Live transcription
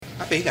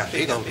I bet he got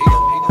big on.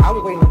 I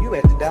was waiting on you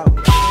at the door.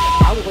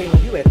 I was waiting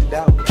on you at the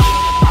door.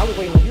 I was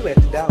waiting on you at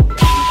the door. I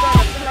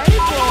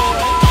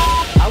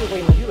was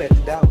waiting on you at the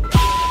door.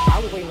 I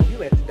was waiting on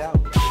you at the door.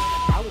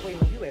 I was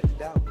waiting on you at the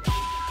door.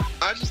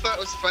 I just thought it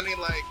was funny,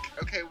 like,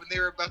 okay, when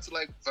they were about to,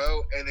 like,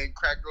 vote, and then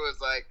Cracker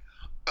was like,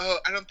 oh,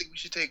 I don't think we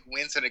should take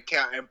wins into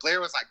account. And Blair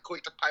was, like,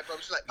 quick to pipe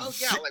up. She's like, oh,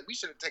 yeah, like, we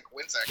shouldn't take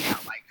wins into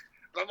account. Like,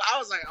 I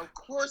was like, of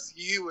course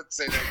you would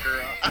say that,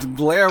 girl.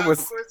 Blair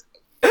was...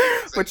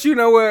 But you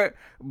know what?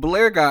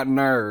 Blair got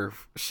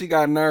nerve. She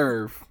got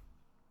nerve.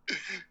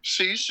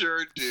 She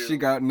sure do. She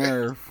got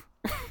nerve.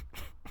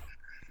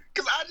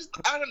 Because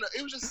I don't know.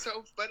 It was just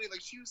so funny.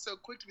 Like, she was so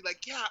quick to be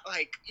like, yeah,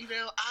 like, you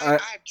know, I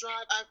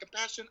drive, I have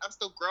compassion, I'm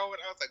still growing.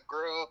 I was like,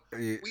 girl,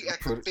 we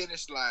at the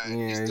finish line.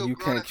 Yeah, you still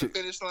growing at the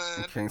finish line.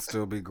 You can't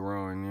still be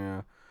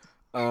growing,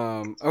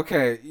 yeah.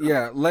 Okay,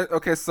 yeah.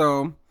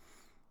 So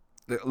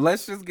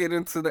let's just get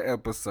into the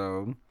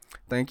episode.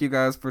 Thank you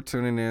guys for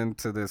tuning in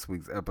to this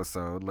week's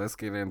episode. Let's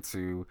get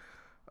into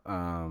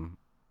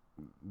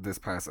this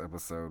past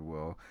episode,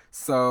 Will.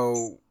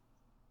 So,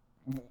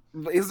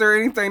 is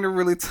there anything to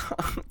really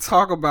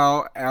talk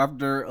about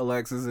after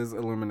Alexis's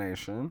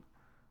elimination?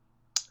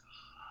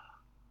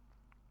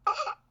 Well,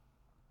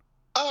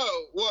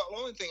 the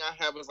only thing I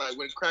had was like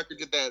when Cracker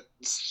did that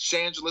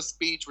Shangela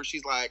speech where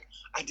she's like,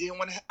 I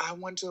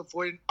wanted to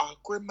avoid an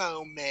awkward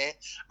moment.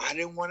 I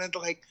didn't want to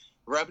like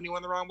rub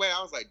anyone the wrong way. I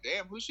was like,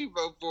 damn, who she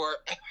vote for?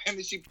 And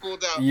then she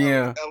pulled out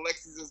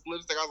Alexis's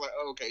lipstick. I was like,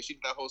 oh, okay, she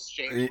did that whole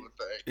Shangela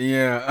thing.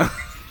 Yeah.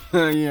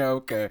 Yeah,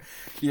 okay.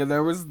 Yeah,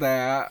 there was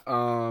that.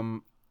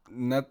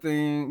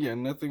 Nothing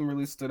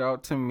really stood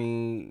out to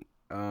me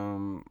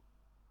during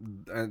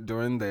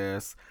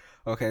this.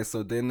 Okay,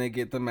 so then they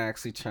get the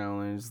Maxi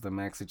Challenge. The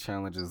Maxi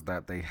Challenge is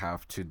that they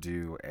have to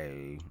do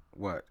a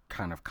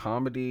kind of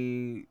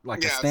comedy,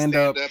 like a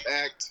stand-up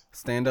act.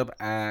 Stand-up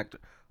act.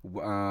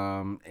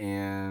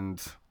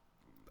 And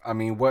I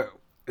mean, what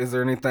is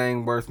there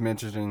anything worth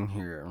mentioning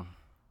here?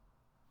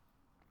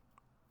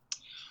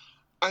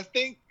 I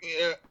think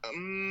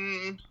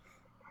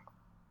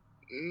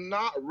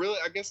not really.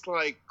 I guess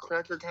like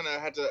Cracker kind of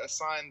had to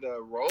assign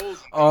the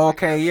roles.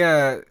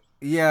 Okay, like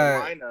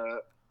yeah.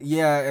 Lineup.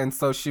 Yeah, and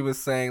so she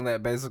was saying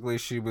that basically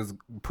she was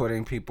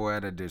putting people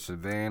at a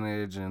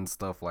disadvantage and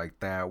stuff like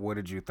that. What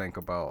did you think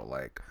about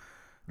like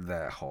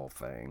that whole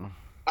thing?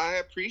 I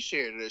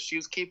appreciated it. She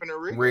was keeping it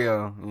real.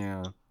 Real,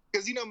 yeah.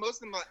 Because you know most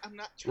of them like I'm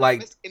not trying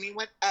to miss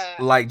anyone.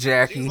 Like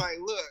Jackie. She's like,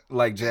 look,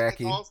 like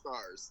Jackie. All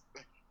Stars.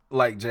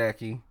 Like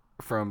Jackie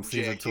from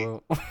season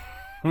 12.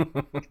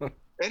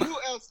 And who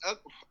else?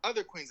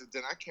 Other queens have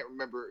done it. I can't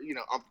remember,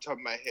 off the top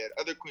of my head.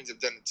 Other queens have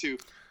done it too.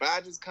 But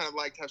I just kind of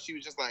liked how she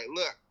was just like,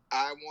 look,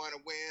 I want to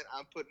win.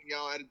 I'm putting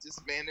y'all at a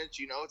disadvantage.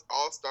 It's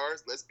All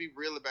Stars. Let's be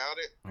real about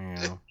it.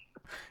 Yeah.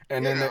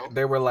 And then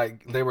they were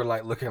like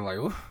looking like,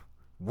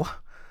 what?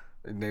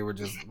 And they were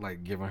just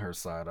like giving her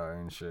side eye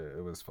and shit.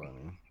 It was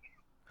funny.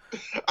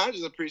 I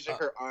just appreciate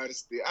her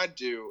honesty. I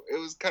do. It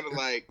was kind of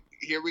like,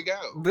 here we go.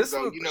 Be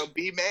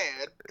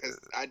mad because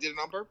I did it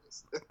on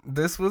purpose.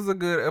 This was a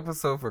good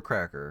episode for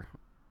Cracker.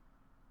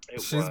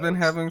 She's been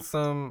having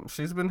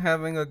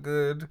a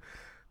good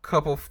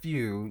couple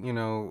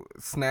few.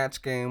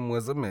 Snatch Game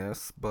was a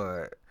miss,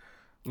 but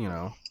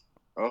Oh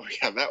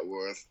yeah, that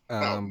was.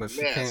 But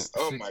she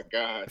my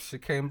god, she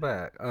came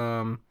back.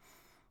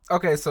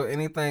 Okay, so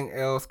anything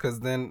else? Because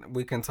then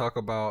we can talk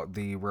about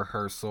the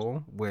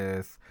rehearsal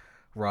with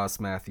Ross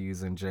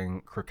Matthews and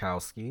Jane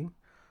Krakowski.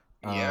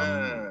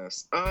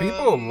 Yes.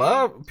 People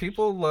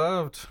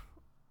loved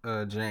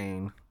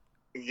Jane.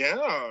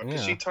 Yeah,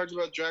 because she talked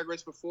about Drag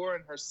Race before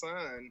and her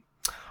son.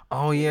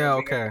 Oh yeah,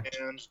 okay.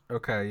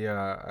 Okay,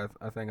 yeah,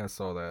 I think I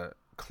saw that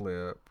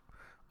clip.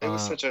 It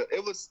was I don't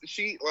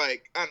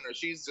know,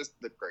 she's just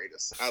the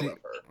greatest. I love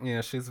her.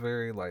 Yeah, she's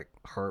very like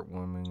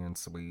heartwarming and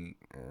sweet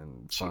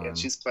and fun. And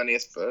she's funny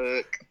as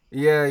fuck.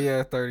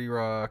 Yeah, 30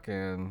 Rock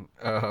and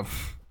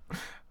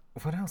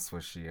what else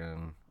was she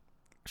in?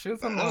 She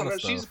was in a lot of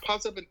stuff. She just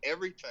pops up in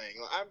everything.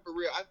 I'm for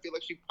real. I feel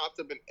like she pops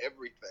up in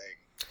everything.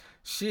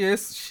 She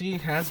has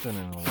been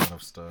in a lot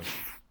of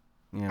stuff.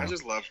 Yeah. I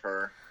just love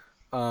her.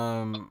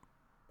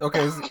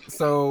 Okay,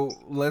 so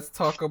let's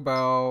talk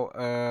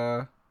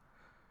about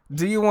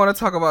do you want to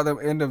talk about them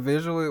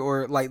individually,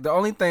 or like the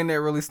only thing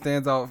that really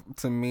stands out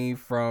to me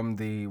from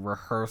the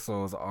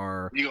rehearsals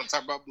are you gonna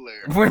talk about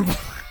Blair?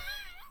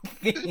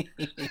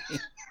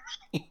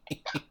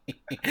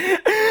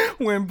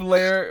 When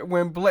Blair.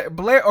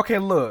 Okay,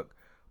 look,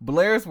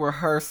 Blair's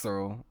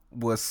rehearsal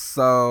was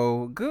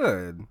so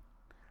good.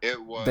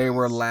 It was. They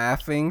were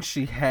laughing.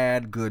 She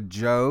had good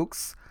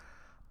jokes.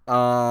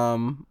 Yeah,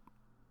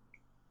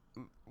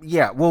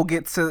 we'll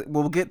get to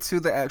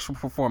the actual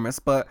performance,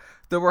 but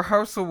the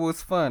rehearsal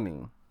was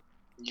funny.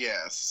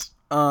 Yes.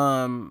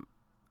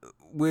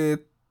 With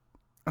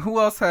who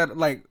else had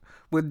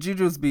with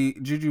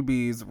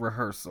Jujubee's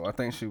rehearsal? I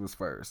think she was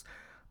first.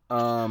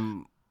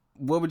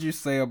 What would you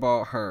say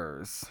about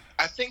hers?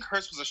 I think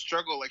hers was a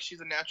struggle. Like,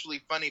 she's a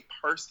naturally funny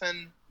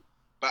person,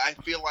 but I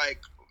feel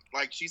like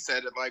like she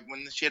said, like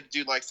when she had to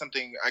do like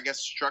something, I guess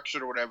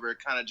structured or whatever, it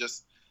kind of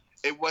just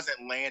it wasn't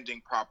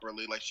landing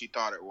properly like she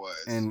thought it was.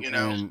 And you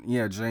know, and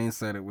yeah, Jane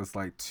said it was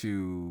like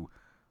too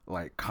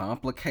like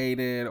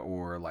complicated,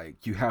 or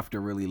like you have to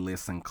really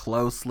listen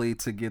closely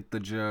to get the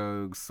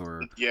jokes,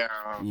 or yeah.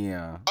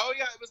 yeah. Oh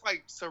yeah, it was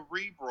like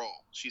cerebral.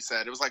 She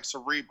said it was like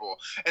cerebral,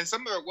 and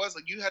some of it was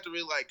like you had to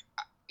really like.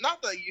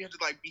 Not that you had to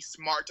like be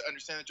smart to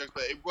understand the jokes,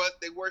 but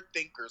they were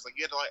thinkers. Like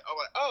you had to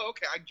oh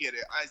okay, I get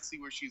it. I see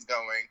where she's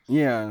going.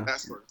 Yeah. That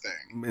sort of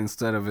thing.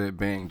 Instead of it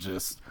being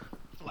just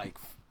like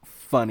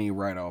funny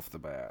right off the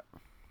bat.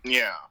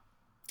 Yeah.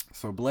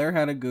 So Blair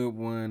had a good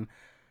one.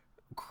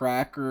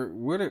 Cracker,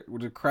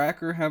 did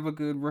Cracker have a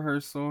good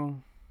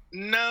rehearsal?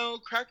 No,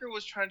 Cracker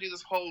was trying to do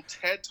this whole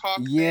TED Talk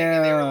thing, Yeah.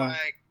 and they were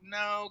like,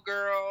 no,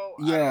 girl,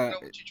 I Yeah. don't know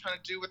what you're trying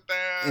to do with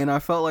that. And I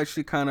felt like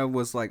she kind of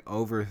was like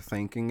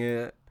overthinking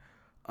it.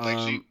 Like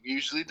she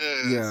usually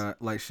does. Yeah,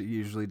 like she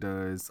usually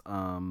does.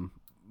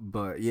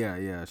 But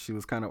yeah, she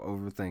was kind of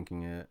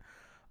overthinking it.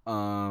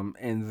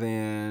 And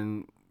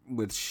then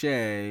with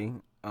Shay,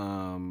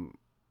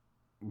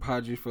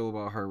 how'd you feel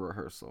about her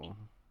rehearsal?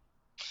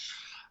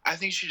 I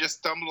think she just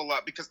stumbled a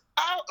lot because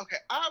I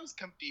was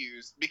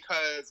confused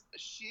because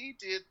she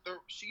did a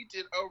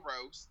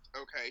roast.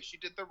 Okay, she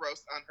did the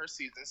roast on her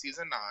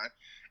season 9,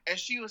 and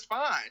she was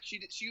fine. She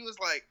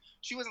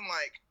wasn't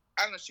like,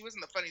 I don't know, she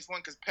wasn't the funniest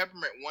one because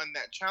Peppermint won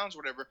that challenge or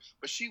whatever,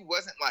 but she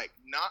wasn't like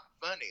not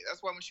funny.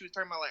 That's why when she was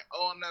talking about like,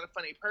 oh, I'm not a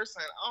funny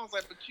person, I was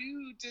like, but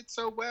you did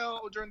so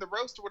well during the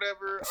roast or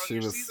whatever on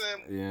your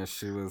season. Yeah,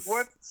 she was.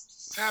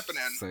 What's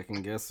happening?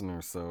 Second guessing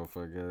herself,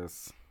 I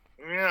guess.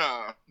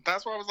 Yeah,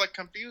 that's why I was like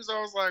confused.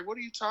 I was like, what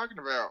are you talking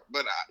about?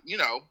 But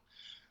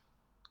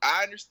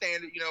I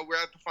understand it. We're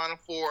at the Final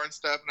Four and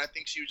stuff, and I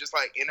think she was just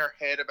like in her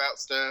head about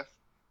stuff.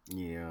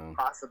 Yeah.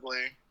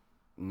 Possibly.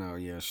 No,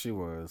 yeah, she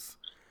was.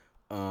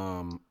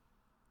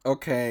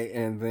 Okay,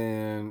 and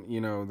then,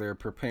 they're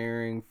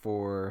preparing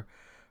for...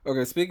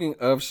 Okay, speaking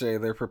of Shay,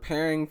 they're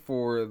preparing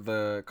for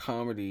the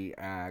comedy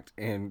act,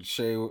 and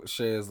Shay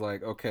is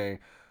like, okay,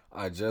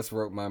 I just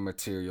wrote my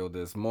material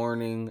this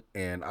morning,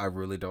 and I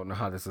really don't know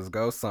how this is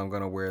going, so I'm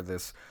going to wear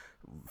this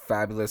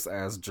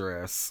fabulous-ass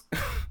dress.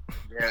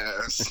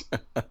 Yes.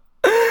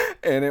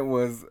 And it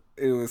was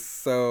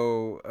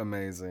so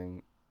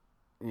amazing.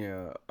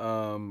 Yeah.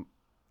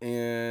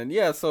 And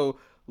yeah, so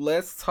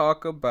let's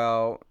talk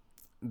about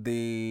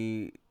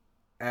the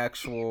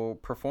actual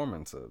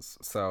performances.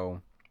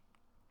 So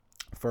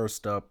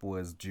first up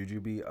was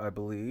Jujubee, I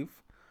believe.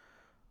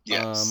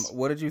 Yes.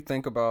 What did you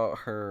think about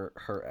her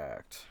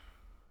act?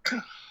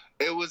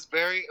 It was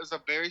a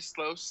very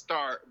slow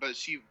start, but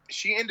she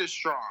ended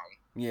strong.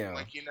 Yeah.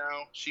 Like,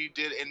 she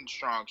did end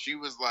strong. She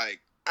was like,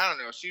 I don't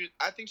know.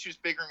 I think she was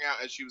figuring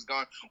out as she was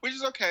going, which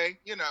is okay.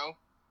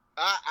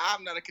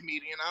 I'm not a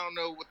comedian. I don't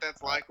know what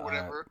that's like or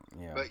whatever.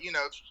 Yeah. But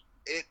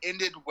it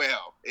ended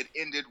well.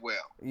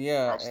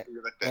 Yeah.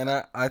 And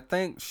I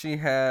think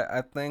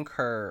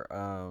her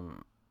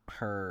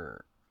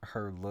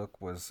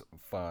look was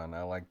fun.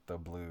 I liked the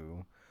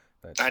blue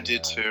that she I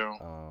did had. too.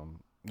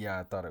 Yeah,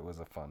 I thought it was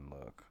a fun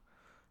look.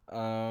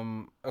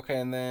 Okay,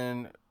 and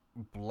then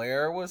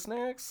Blair was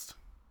next.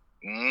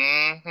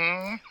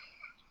 Mm-hmm.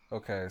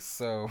 Okay,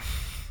 so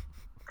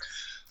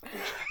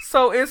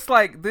it's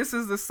like this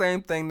is the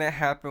same thing that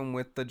happened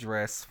with the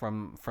dress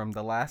from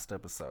the last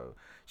episode.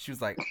 She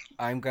was like,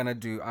 I'm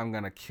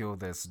gonna kill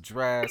this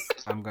dress.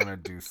 I'm gonna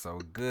do so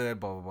good,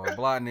 blah blah blah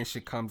blah, and then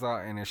she comes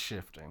out and it's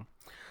shifting.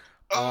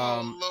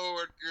 Oh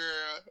Lord,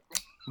 girl.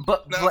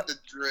 But not the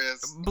dress.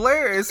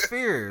 Blair is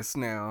fierce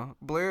now.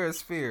 Blair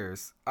is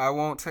fierce. I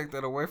won't take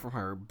that away from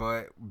her,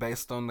 but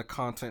based on the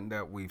content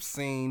that we've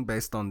seen,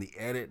 based on the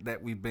edit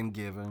that we've been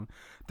given,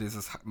 this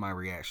is my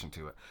reaction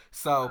to it.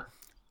 So,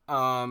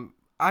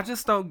 I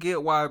just don't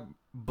get why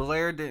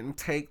Blair didn't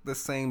take the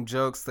same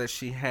jokes that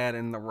she had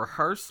in the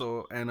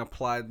rehearsal and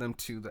applied them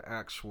to the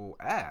actual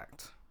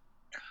act.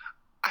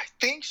 I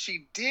think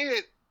she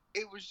did.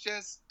 It was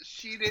just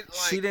she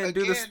didn't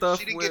do the stuff.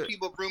 She didn't give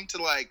people room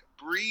to like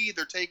breathe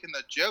or take in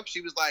the joke.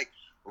 She was like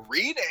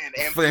reading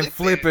and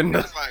flipping. It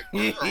was like,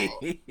 girl.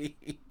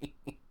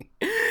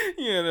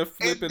 Yeah, the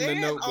flipping the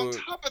notebook. On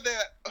top of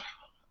that,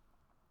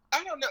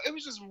 I don't know. It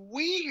was just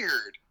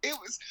weird.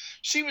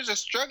 She was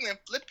just struggling,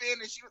 flipping, and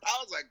I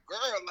was like, girl,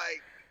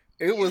 like.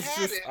 It was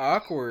just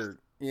awkward.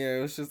 Yeah,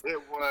 it was just.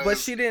 It was. But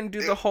she didn't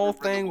do the whole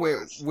thing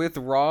with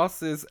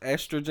Ross's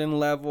estrogen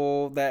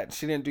level. That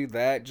she didn't do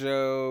that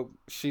joke.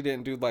 She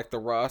didn't do like the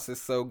Ross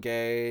is so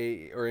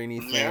gay or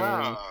anything.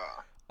 Yeah.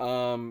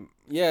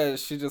 Yeah.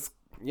 She just.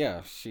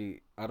 Yeah.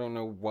 I don't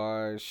know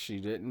why she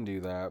didn't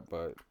do that,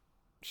 but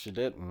she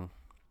didn't.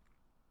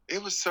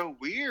 It was so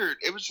weird.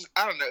 It was just.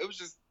 I don't know. It was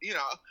just.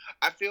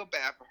 I feel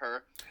bad for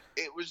her.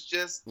 It was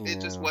just. Yeah.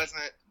 It just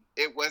wasn't.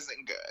 It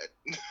wasn't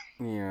good.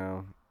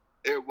 Yeah.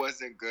 It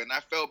wasn't good. And I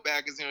felt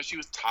bad because, she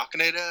was talking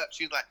it up.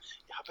 She was like,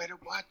 y'all better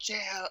watch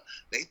out.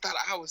 They thought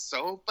I was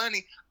so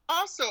funny.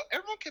 Also,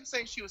 everyone kept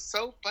saying she was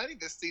so funny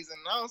this season.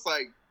 And I was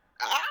like,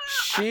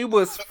 She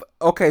was,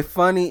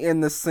 funny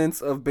in the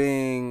sense of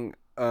being,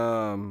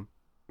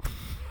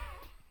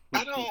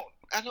 I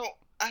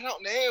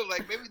don't know.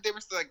 Like maybe there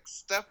was like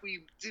stuff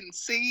we didn't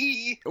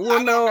see. Well,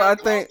 I no, don't know, I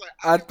 'cause think was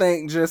like, I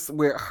think just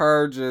with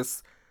her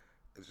just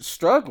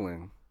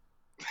struggling.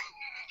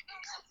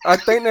 I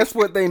think that's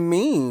what they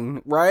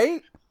mean,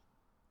 right?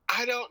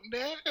 I don't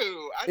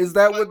know. Is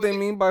that like, what they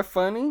mean by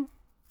funny?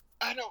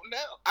 I don't know.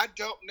 I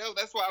don't know.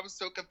 That's why I was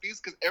so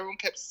confused because everyone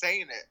kept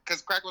saying it.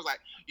 Because Cracker was like,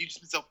 "You just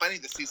been so funny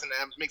this season,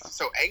 and it makes me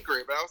so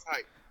angry." But I was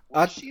like,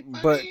 "Was she funny?"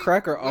 But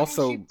Cracker When was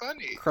also she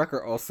funny?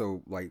 Cracker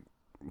also like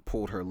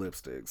pulled her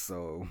lipstick,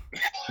 so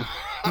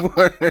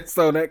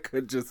so that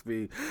could just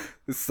be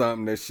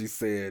something that she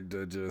said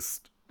to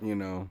just I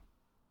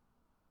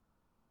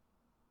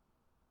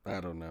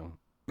don't know.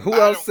 Who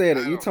else said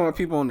it? You talking about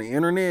people on the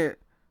internet?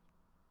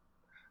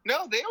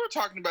 No, they were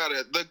talking about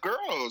it. The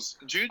girls,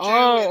 Juju,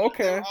 Oh, and they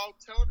okay. were all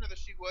telling her that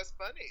she was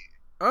funny.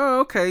 Oh,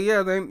 okay.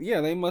 Yeah,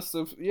 they must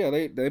have. Yeah,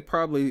 they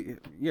probably.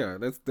 Yeah,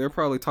 they're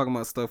probably talking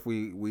about stuff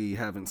we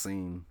haven't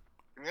seen.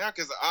 Yeah,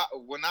 because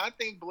when I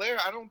think Blair,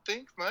 I don't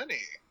think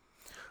funny.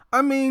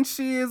 I mean,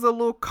 she is a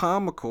little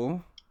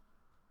comical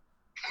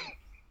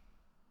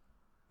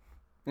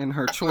in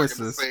her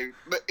choices. Say,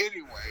 but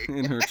anyway,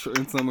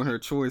 in some of her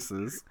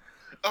choices.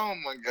 Oh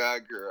my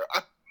God, girl!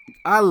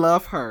 I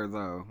love her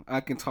though. I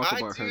can talk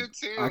about her.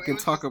 Too. I can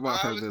talk about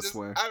her this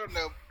way. I don't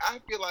know. I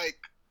feel like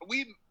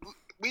we.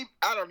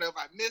 I don't know if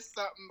I missed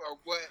something or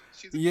what.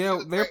 She's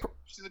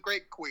a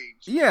great queen.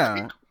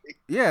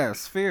 Yeah,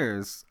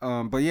 Spheres.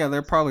 But yeah,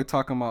 they're probably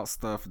talking about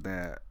stuff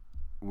that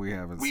we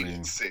haven't seen. We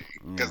didn't see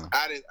because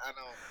I don't.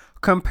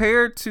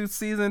 Compared to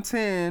season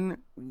 10,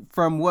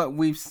 from what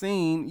we've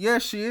seen,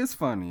 yes, she is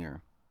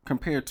funnier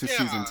compared to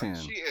season 10.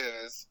 She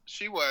is.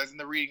 She was in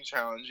the reading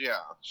challenge. Yeah,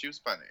 she was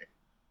funny.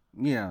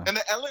 Yeah. And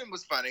the Ellen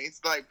was funny.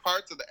 It's like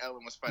parts of the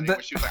Ellen was funny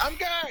when she was like, "I'm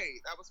gay."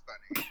 That was funny.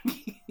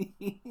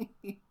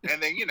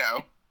 And then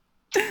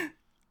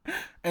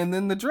and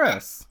then the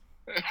dress.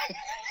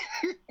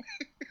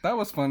 That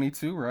was funny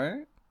too,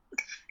 right?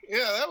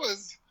 Yeah, that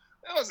was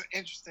an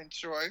interesting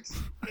choice.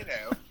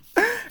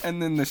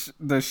 And then the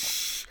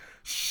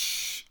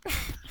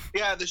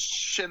yeah, the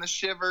and the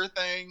shiver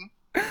thing.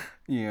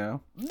 Yeah.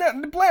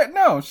 Blair,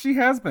 no, she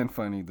has been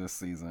funny this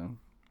season.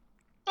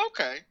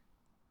 Okay.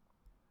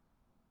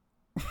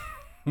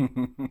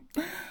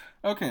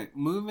 Okay,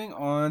 moving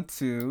on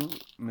to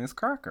Miss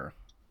Cracker.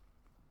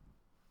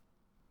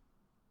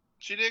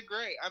 She did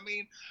great. I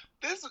mean,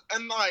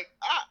 I'm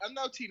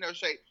no tea, no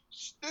shade.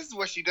 This is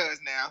what she does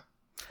now.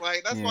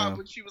 Like, that's why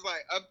when she was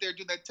like up there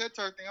doing that TED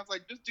Talk thing, I was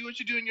like, just do what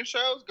you do in your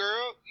shows,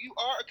 girl. You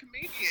are a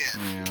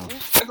comedian. Yeah.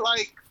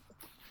 Like,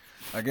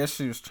 I guess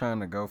she was trying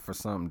to go for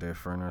something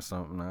different or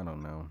something. I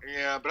don't know.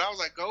 Yeah, but I was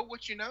like, go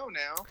what you know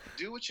now.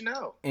 Do what you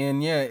know.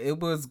 And yeah, it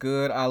was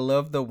good. I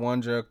love the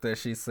one joke that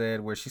she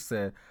said where she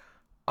said,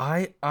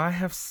 I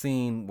have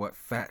seen what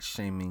fat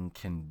shaming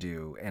can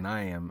do, and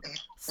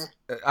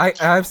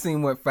I've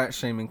seen what fat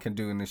shaming can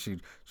do, and then she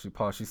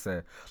paused. She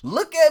said,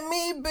 "Look at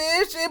me,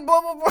 bitch!" And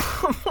blah blah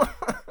blah.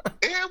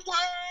 It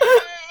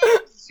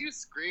was. She was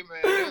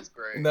screaming. It was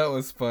great. That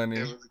was funny.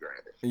 It was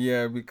great.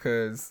 Yeah,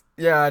 because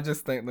I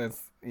just think I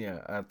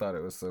thought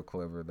it was so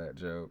clever, that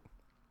joke.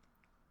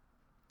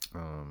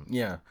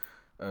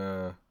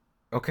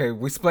 Okay,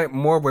 we spent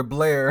more with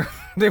Blair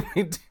than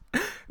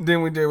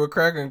we did with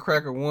Cracker, and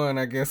Cracker won,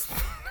 I guess.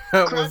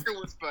 Cracker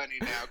was funny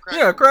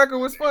now. Cracker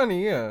was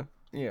funny, yeah.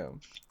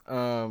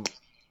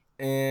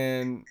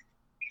 And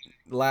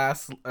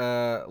last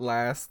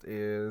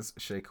is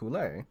Shea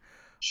Coulee.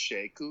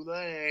 Shea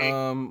Coulee.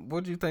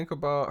 What'd you think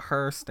about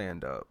her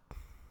stand-up?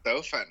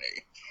 So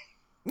funny.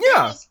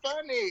 Yeah. It was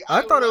funny.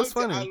 I thought it was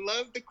funny. I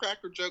loved the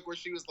Cracker joke where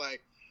she was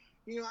like,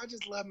 I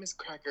just love Miss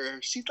Cracker.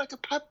 She's like a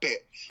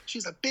puppet.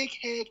 She's a big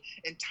head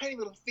and tiny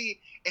little feet,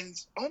 and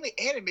it's only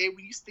animated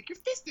when you stick your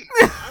fist in it.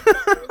 I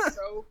thought it was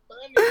so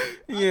funny.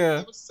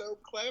 Yeah. It was so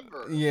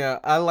clever. Yeah,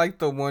 I like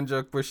the one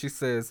joke where she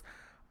says,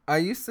 I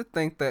used to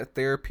think that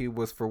therapy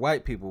was for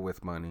white people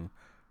with money.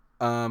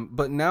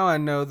 But now I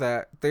know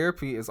that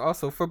therapy is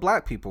also for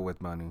black people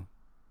with money.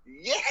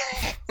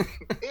 Yeah.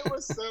 It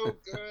was so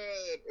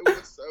good. It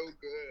was so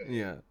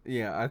good.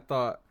 Yeah. I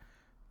thought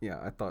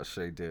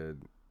Shea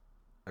did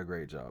a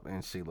great job,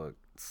 and she looked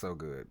so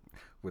good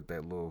with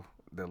that little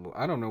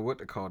I don't know what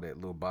to call that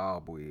little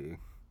bob wig.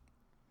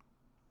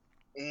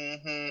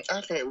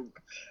 Okay.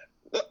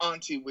 The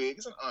auntie wig.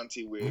 It's an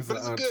auntie wig. But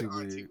it's a good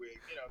auntie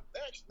wig.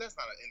 That's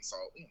not an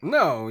insult.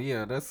 No,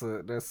 yeah, that's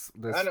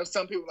I know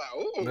some people are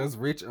like, ooh. That's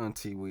rich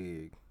auntie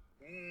wig.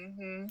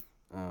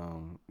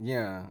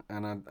 Yeah,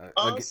 and I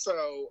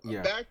also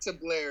back to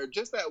Blair.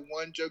 Just that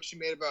one joke she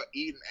made about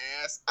eating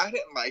ass. I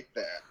didn't like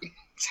that.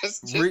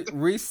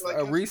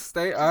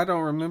 restate. I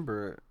don't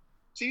remember it.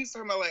 She was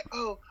talking about like,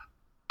 oh,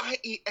 I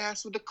eat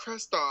ass with the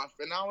crust off,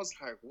 and I was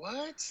like,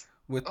 what?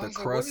 With the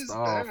crust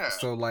off. That?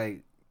 So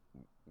like,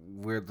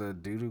 where the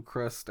doo-doo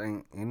crust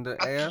ain't in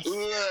the ass?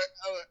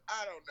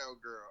 I don't know,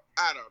 girl.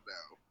 I don't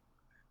know.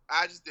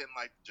 I just didn't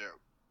like the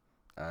joke.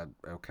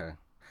 Okay.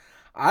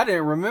 I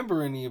didn't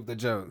remember any of the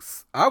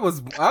jokes. I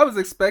was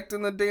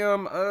expecting the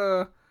damn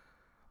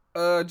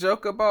a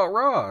joke about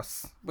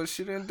Ross, but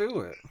she didn't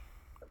do it.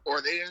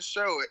 Or they didn't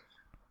show it.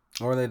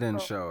 Or they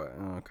didn't show it.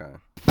 Okay.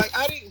 Like,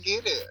 I didn't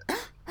get it.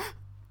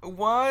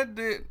 Why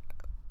did...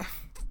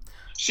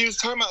 She was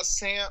talking about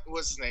Sam,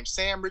 what's his name?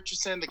 Sam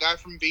Richardson, the guy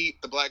from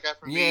Veep, the black guy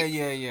from Veep.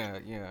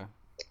 Yeah.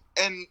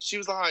 And she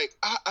was like,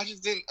 I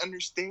just didn't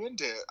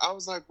understand it. I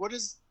was like, what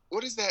does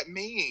that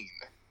mean?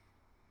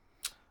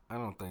 I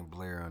don't think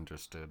Blair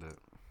understood it.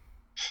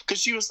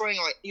 Because she was saying,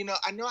 like,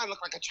 I know I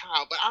look like a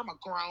child, but I'm a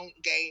grown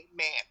gay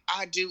man.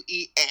 I do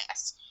eat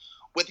ass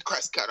with the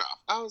crust cut off.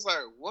 I was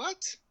like,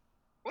 what?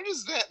 What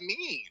does that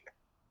mean?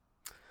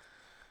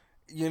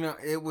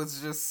 It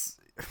was just...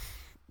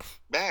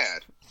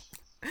 Bad.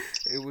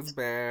 It was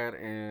bad,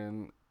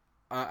 and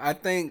I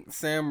think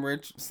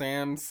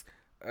Sam's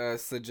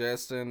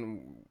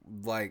suggestion,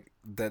 like,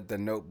 that the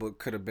Notebook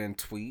could have been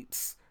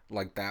tweets,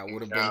 like, that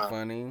would have been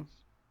funny.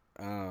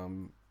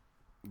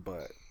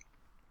 But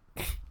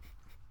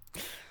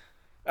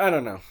I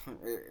don't know.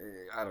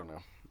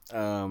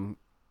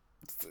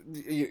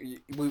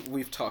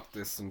 We've talked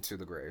this into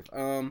the grave.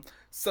 Or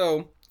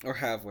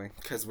have we?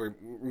 Because we're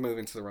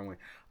moving to the runway.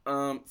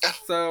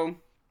 So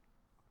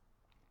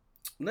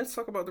let's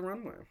talk about the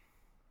runway.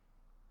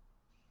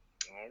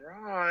 All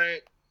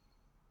right.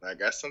 I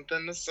got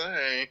something to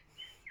say.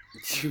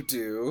 You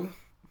do?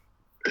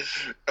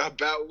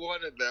 About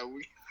one of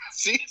them.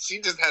 She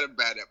just had a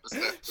bad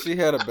episode. She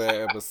had a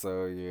bad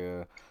episode,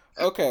 yeah.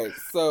 Okay,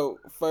 so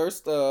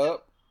first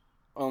up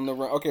on the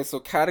run. Okay, so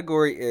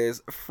category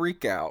is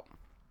Freak Out.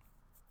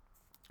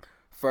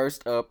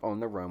 First up on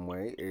the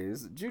runway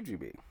is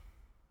Jujubee.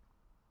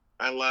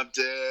 I loved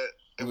it.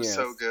 It was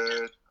so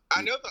good.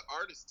 I know the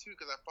artist too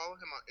because I follow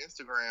him on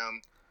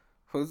Instagram.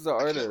 Who's the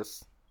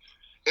artist?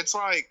 It's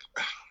like,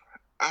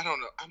 I don't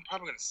know. I'm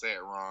probably gonna say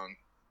it wrong.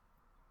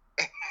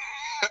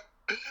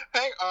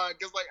 Hang on,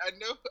 because like I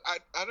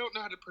don't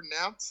know how to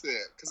pronounce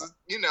it because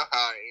you know how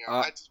I am.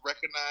 I just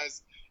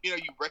recognize you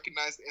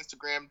recognize the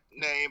Instagram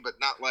name, but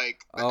not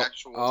like the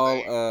actual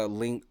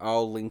name.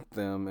 I'll link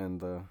them in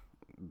the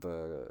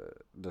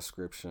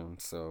description.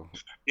 So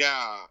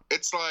yeah,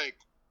 it's like,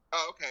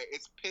 oh, okay,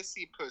 it's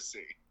Pissy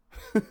Pussy.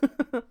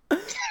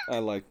 I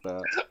like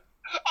that.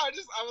 I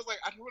was like,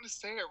 I don't want to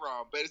say it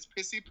wrong, but it's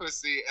Pissy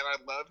Pussy, and I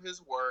love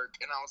his work,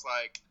 and I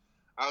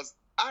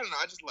don't know,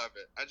 I just love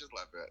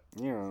it.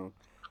 Yeah.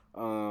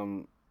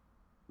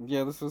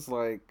 Yeah, this was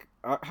like,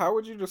 how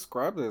would you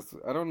describe this?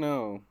 I don't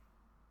know.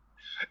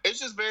 It's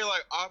just very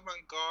like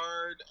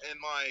avant-garde, and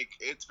like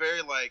it's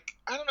very like,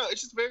 I don't know,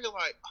 it's just very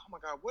like, oh my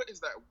god, what is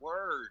that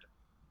word?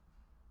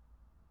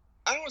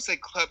 I don't want to say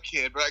Club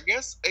Kid, but I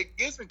guess it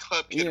gives me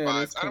Club Kid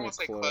vibes. I don't want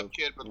to say Club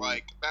Kid, but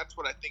like that's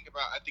what I think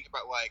about. I think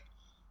about like,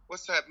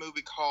 what's that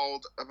movie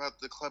called about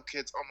the Club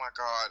Kids? Oh my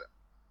god,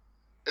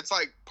 it's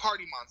like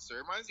Party Monster.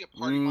 It reminds me of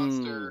Party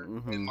Monster,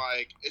 and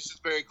like it's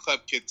just very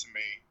Club Kid to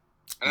me,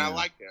 and I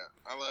like it.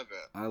 I love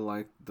it. I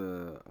like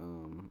the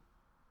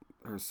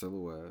her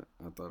silhouette.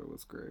 I thought it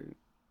was great.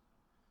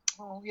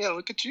 Oh yeah,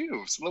 look at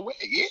you, silhouette.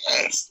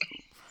 Yes.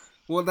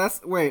 Well,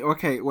 wait.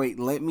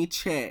 Let me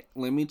check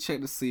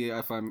to see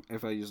if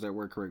I use that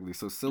word correctly.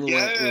 So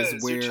silhouette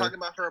is where you're talking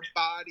about her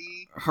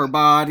body. Her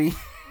body.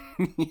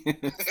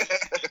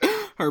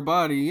 Her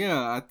body.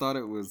 Yeah, I thought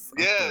it was.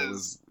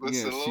 Yes.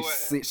 She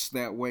cinched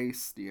that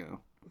waist. Yeah.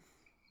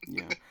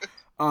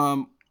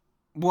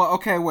 Well,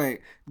 okay.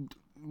 Wait.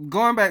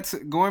 Going back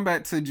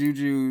to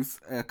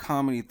Juju's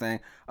comedy thing.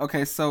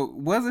 Okay, so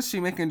wasn't she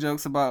making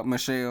jokes about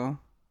Michelle?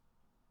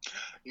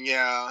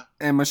 Yeah.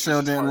 And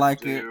Michelle didn't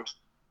like it.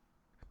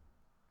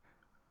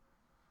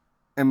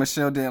 And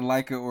Michelle didn't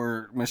like it,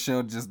 or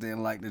Michelle just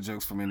didn't like the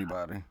jokes from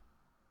anybody?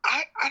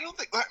 I don't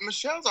think, like,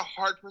 Michelle's a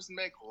hard person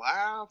to make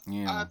laugh.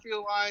 Yeah. I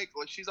feel like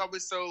she's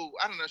always so,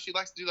 I don't know, she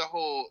likes to do the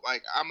whole,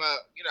 like,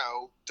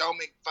 don't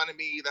make fun of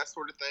me, that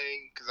sort of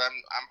thing, because I'm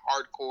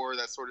hardcore,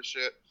 that sort of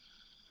shit.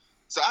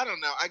 So I don't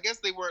know. I guess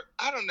they weren't,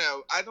 I don't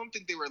know. I don't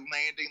think they were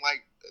landing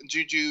like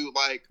Juju,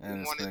 like,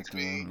 wanted to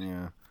be.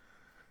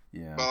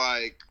 Yeah. But,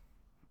 like,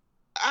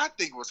 I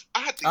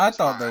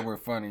thought they were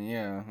funny,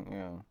 yeah.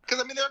 Because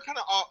I mean, they're kind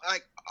of all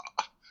like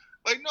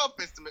no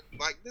offense to me,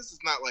 like this is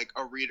not like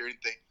a read or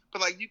anything,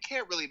 but like you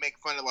can't really make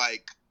fun of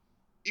like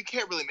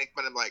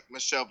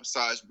Michelle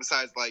Visage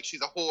besides like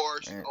she's a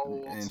whore, she's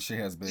old, and she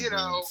has big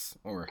boobs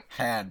or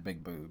had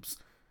big boobs.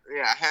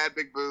 Yeah, had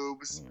big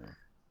boobs.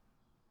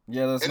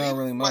 Yeah, that's not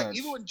really much. Like,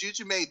 even when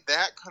Juju made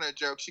that kind of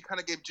joke, she kind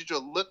of gave Juju a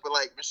look, but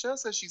like Michelle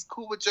says she's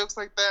cool with jokes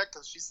like that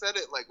because she said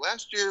it like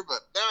last year,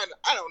 but now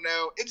I don't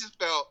know. It just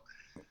felt.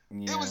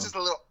 Yeah. It was just a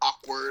little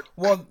awkward.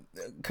 Well,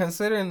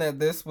 considering that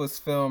this was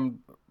filmed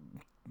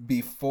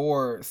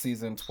before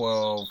season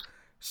 12,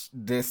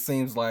 this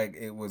seems like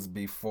it was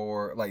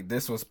before, like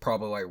this was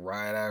probably like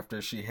right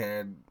after she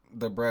had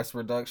the breast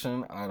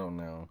reduction. I don't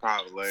know.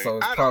 Probably. So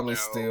it's probably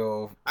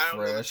still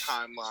fresh.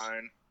 I don't know the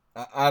timeline.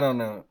 I don't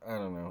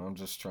know. I'm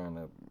just trying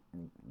to,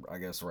 I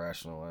guess,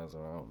 rationalize it.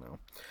 I don't know.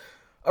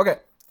 Okay.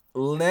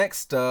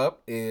 Next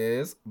up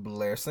is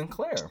Blair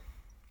Sinclair.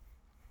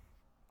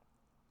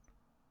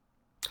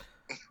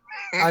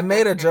 I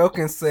made a joke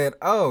and said,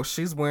 "Oh,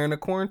 she's wearing a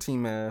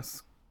quarantine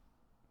mask."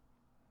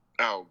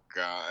 Oh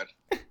God.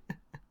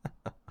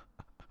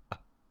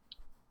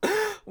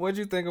 What'd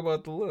you think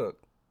about the look?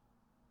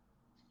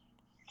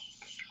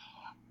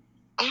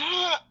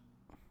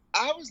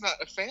 I was not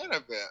a fan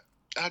of it.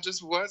 I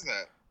just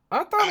wasn't.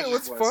 I thought I it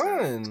was just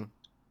wasn't. fun.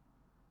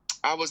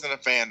 I wasn't a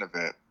fan of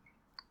it.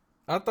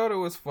 I thought it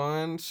was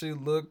fun. She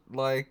looked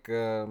like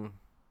I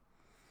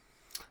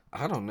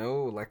don't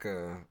know, like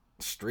a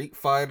Street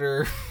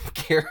Fighter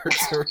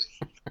character.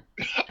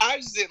 I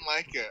just didn't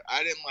like it.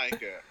 I didn't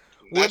like it.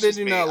 What That's did just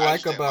you me. not I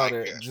like just didn't about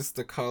like it? Just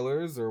the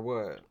colors or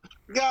what?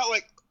 Yeah,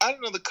 like I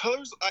don't know the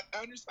colors. I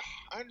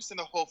understand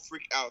the whole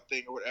freak out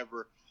thing or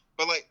whatever,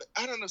 but like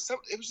I don't know.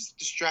 It was just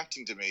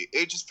distracting to me.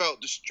 It just felt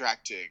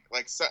distracting.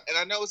 Like so, and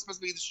I know it's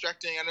supposed to be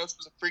distracting. I know it's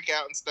supposed to freak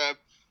out and stuff,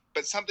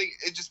 but something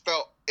it just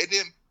felt it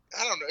didn't.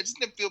 I don't know. It just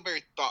didn't feel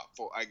very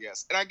thoughtful. I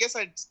guess, and I guess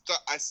I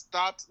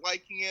stopped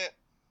liking it.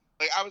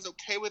 Like I was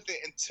okay with it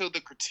until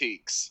the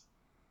critiques.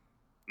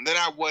 And then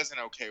I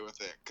wasn't okay with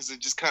it because it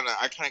just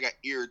I kind of got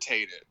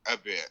irritated a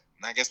bit.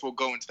 And I guess we'll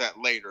go into that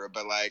later.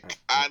 But like,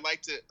 I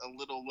liked it a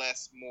little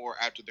less more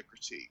after the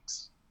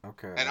critiques.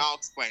 Okay. And I'll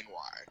explain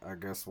why. I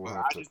guess we'll but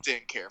have I to. just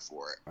didn't care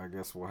for it. I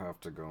guess we'll have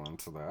to go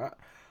into that.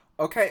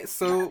 Okay,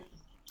 so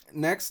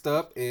next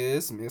up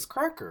is Miss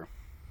Cracker.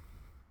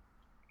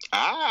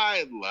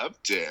 I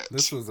loved it.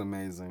 This was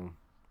amazing.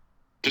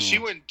 Because she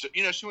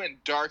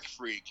went dark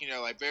freak,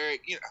 like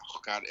very, oh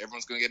God,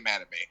 everyone's going to get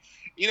mad at me.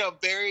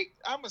 Very,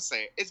 I'm going to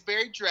say it, it's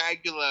very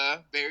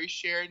Dragula, very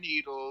Sharon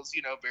Needles,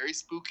 very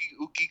spooky,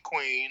 ooky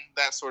queen,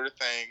 that sort of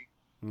thing.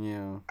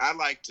 Yeah. I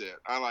liked it.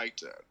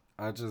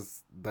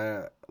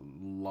 That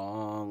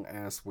long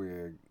ass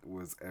wig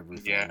was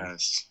everything.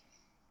 Yes.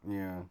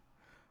 Yeah.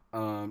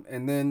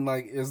 And then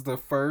like, is the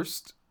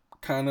first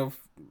kind of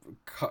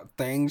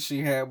thing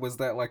she had, was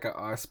that like an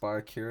I Spy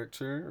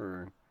character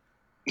or?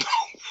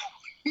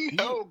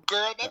 No,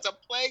 girl, that's a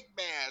plague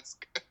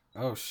mask.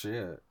 Oh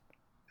shit.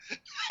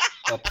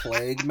 A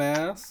plague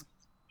mask?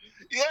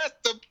 Yes,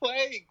 the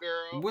plague,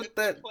 girl. With it's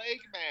that the plague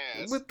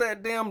mask. With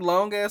that damn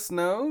long ass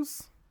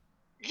nose?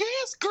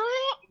 Yes, girl.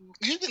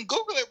 You can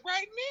Google it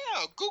right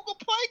now. Google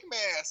plague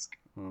mask.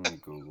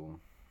 Google.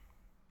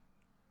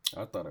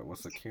 I thought it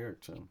was a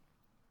character.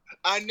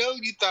 I know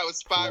you thought it was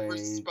Spy Plague.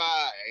 vs.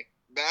 Spy.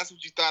 That's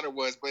what you thought it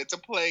was, but it's a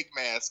plague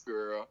mask,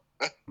 girl.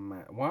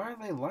 Man, why are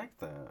they like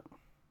that?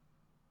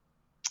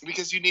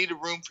 Because you need a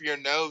room for your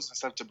nose and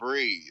stuff to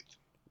breathe.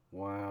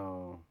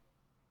 Wow.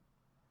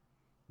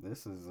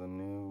 This is a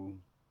new...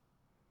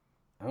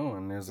 Oh,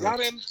 and there's You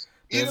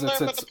didn't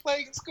learn about the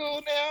plague in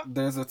school now?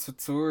 There's a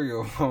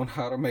tutorial on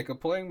how to make a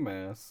plague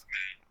mask.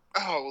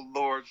 Oh,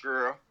 Lord,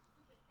 girl.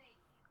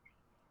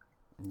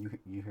 You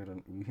hear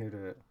that?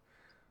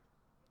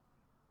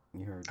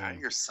 You heard that? I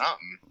hear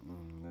something.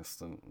 That's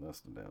the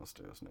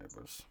downstairs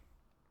neighbors.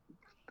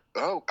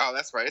 Oh,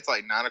 that's right. It's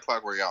like 9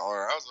 o'clock where y'all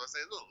are. I was going to say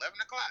it's 11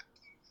 o'clock.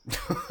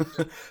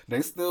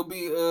 They still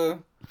be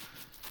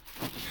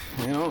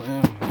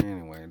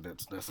anyway,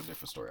 that's a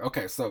different story.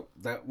 Okay, so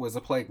that was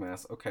a plague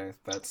mask. Okay,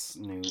 that's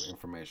new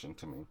information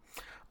to me.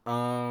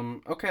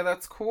 Okay,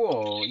 that's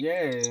cool.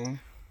 Yay.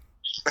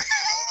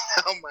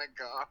 Oh my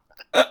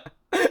God.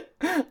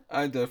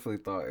 I definitely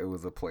thought it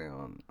was a play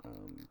on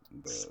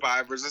the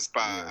Spy vs.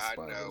 Spy. Yeah, I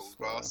know.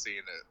 We've all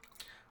seen it.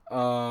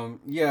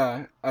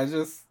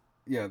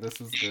 This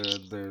is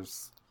good.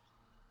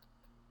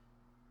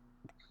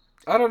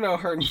 I don't know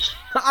her.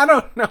 I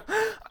don't know.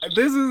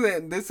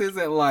 This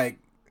isn't like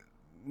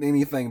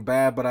anything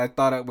bad, but I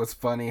thought it was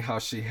funny how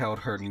she held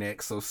her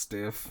neck so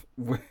stiff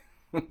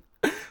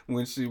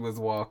when she was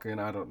walking.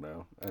 I don't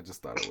know. I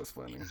just thought it was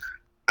funny.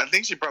 I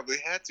think she probably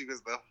had to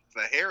because the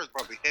hair is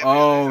probably heavy.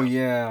 Oh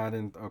yeah, I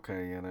didn't.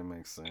 Okay, yeah, that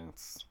makes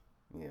sense.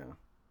 Yeah.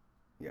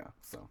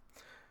 So,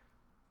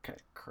 okay,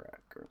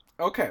 Cracker.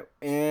 Okay,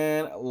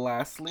 and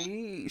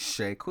lastly,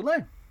 Shea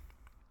Coulee.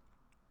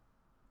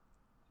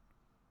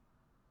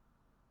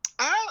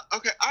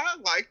 I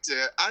liked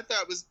it. I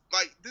thought it was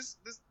like this.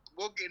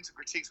 We'll get into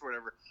critiques or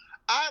whatever.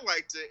 I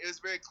liked it. It was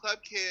very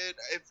Club Kid.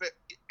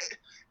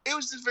 It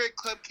was just very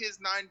Club Kids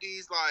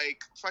 90s,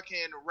 like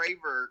fucking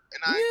raver,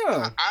 and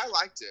I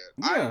liked it.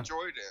 Yeah. I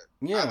enjoyed it.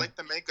 Yeah, I liked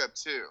the makeup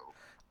too.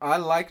 I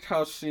liked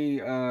how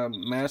she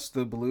matched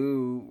the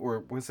blue,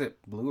 or was it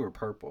blue or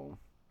purple?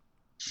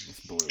 It's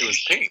blue. It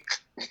was pink.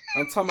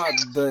 I'm talking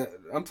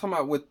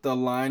about with the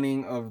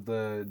lining of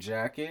the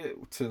jacket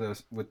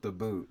with the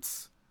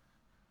boots.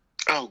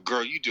 Oh,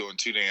 girl, you doing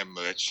too damn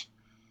much.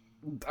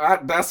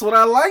 That's what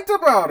I liked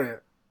about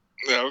it.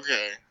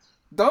 Okay.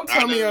 Don't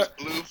tell me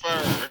blue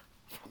fur.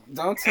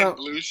 Don't tell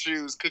blue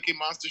shoes, Cookie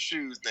Monster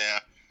shoes. Now.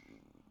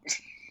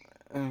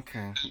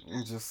 Okay,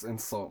 you just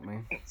insult me.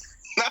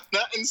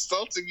 Not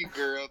insulting you,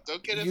 girl.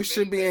 Don't get offended. You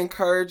should be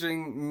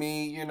encouraging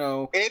me.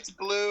 It's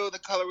blue. The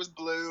color was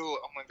blue.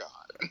 Oh my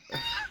God.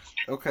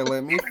 Okay,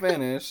 let me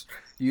finish.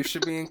 You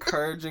should be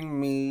encouraging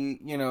me,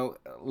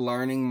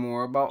 learning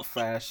more about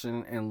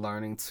fashion and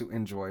learning to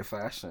enjoy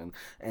fashion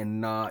and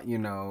not,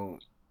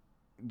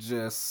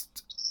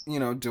 just,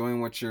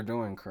 doing what you're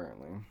doing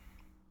currently.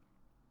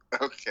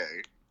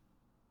 Okay,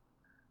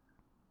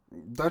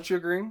 Don't you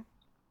agree?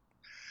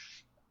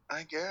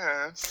 I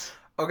guess.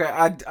 Okay,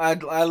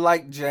 I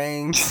like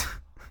Jane's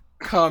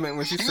comment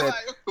when she You said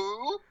like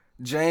who?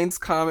 Jane's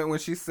comment when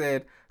she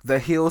said the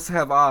hills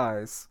have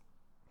eyes.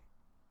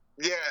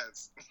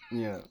 Yes.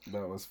 Yeah,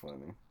 that was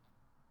funny.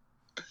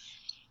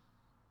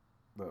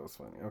 That was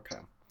funny. Okay.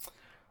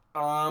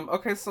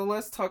 Okay, so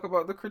let's talk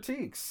about the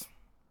critiques.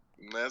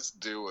 Let's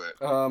do it.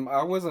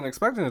 I wasn't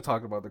expecting to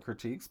talk about the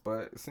critiques,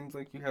 but it seems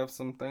like you have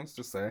some things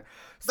to say.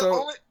 The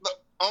So,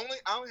 I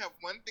only have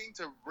one thing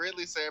to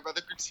really say about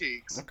the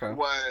critiques. Okay.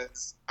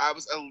 Was I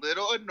was a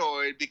little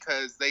annoyed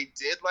because they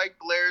did like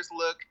Blair's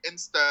look and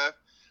stuff,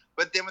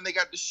 but then when they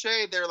got to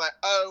Shay, they're like,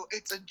 "Oh,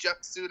 it's a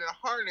jumpsuit and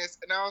a harness,"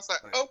 and I was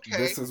like, "Okay,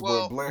 This is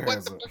well, what Blair what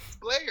has the it. fuck is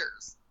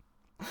Blair's?"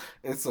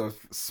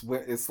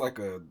 it's like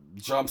a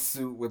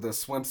jumpsuit with a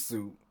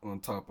swimsuit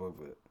on top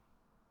of it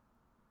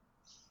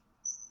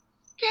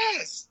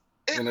Yes,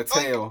 and a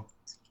tail.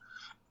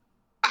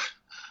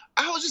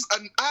 I was just,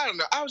 I don't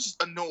know, I was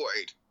just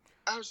annoyed.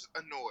 I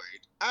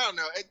don't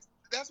know.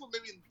 That's what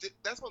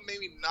made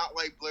me not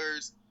like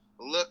Blair's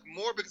look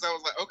more, because I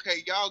was like,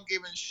 okay, y'all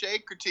giving Shay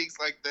critiques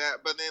like that,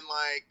 but then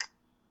like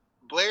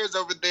Blair's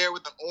over there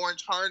with an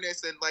orange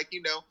harness and like,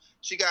 you know,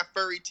 she got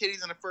furry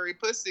titties and a furry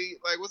pussy.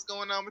 Like, what's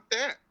going on with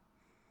that?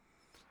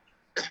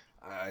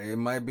 It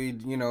might be,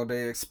 you know,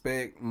 they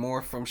expect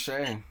more from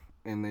Shay,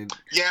 and they.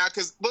 Yeah,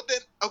 but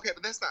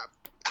that's not.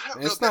 I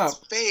don't know if It's that's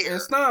not fair.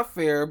 It's not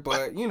fair,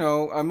 but you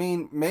know, I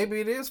mean, maybe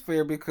it is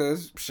fair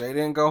because Shay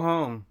didn't go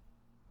home.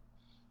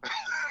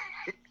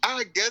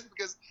 I guess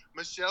because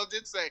Michelle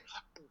did say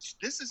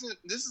this isn't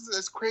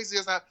as crazy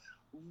as I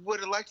would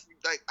have liked.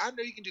 Like, I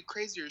know you can do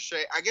crazier,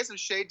 Shay. I guess if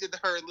Shay did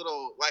her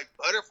little like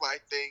butterfly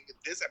thing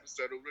this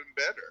episode, it would have been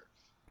better.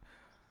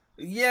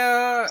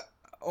 Yeah,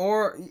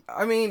 or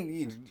I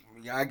mean,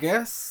 I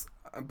guess,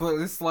 but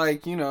it's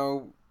like, you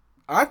know,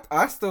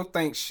 I still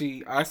think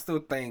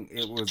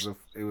it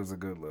was a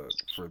good look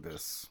for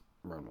this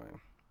runway.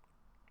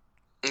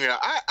 Yeah,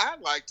 I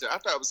liked it. I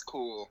thought it was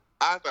cool.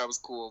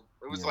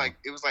 It was like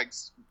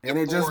and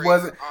it just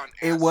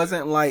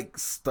wasn't like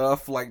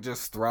stuff like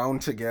just thrown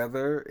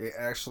together. It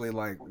actually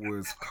like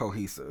was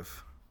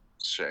cohesive.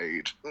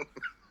 Shade.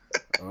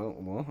 Oh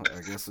well,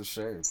 I guess it's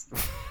shade.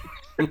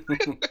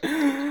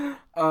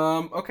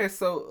 Okay,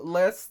 so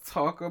let's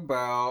talk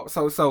about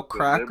so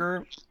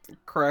Cracker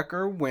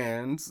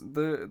wins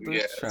the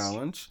Yes.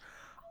 challenge.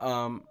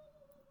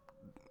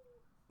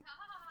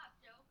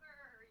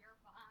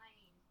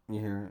 You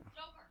hear it?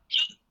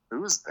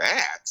 Who's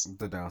that?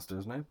 The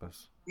downstairs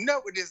neighbors.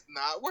 No, it is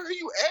not. Where are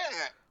you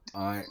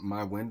at?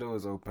 My window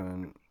is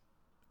open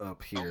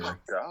up here. Oh my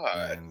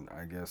god. And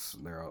I guess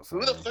they're outside.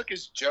 Who the fuck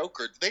is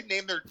Joker? Did they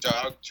name their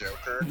dog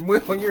Joker?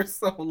 Will, you're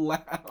so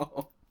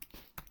loud.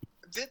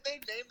 Did they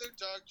name their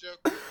dog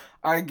Joker?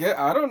 I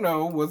don't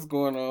know what's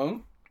going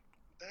on.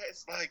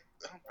 That's like,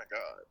 oh my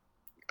god.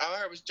 All I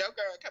heard was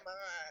Joker,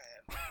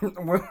 come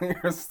on. Will,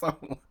 you're so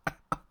loud.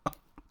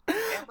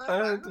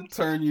 I had to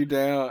turn you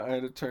down.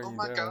 Oh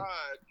my god.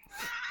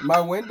 My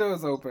window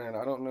is open.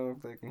 I don't know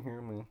if they can hear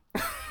me.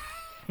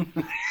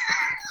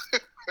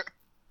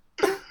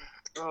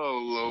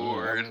 Oh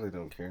Lord. I really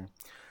don't care.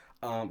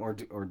 Or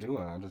do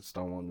I? I just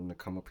don't want them to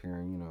come up here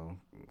and, you know,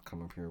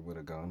 come up here with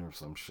a gun or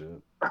some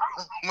shit. Oh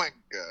my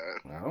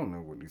god. I don't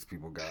know what these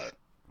people got.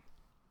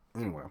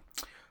 Anyway.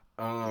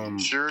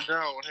 Sure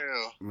don't,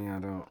 hell. Me, I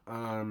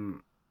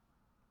don't.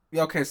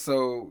 Yeah, okay,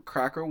 so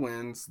Cracker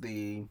wins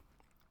the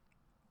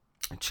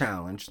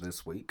challenge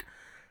this week.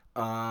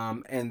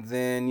 And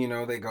then, you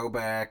know, they go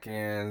back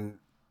and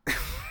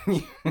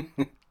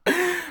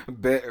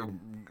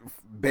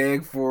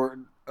beg for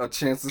a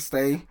chance to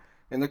stay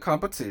in the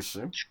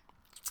competition.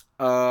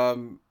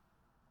 Do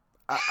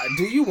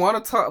you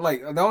want to talk?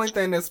 Like, the only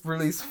thing that's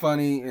really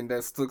funny and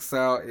that sticks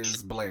out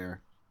is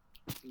Blair.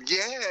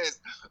 Yes,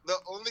 the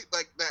only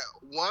like that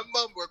one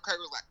moment where Craig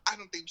was like, "I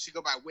don't think we should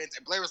go by wins,"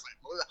 and Blair was like,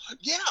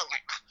 "Yeah,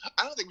 like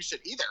I don't think we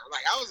should either."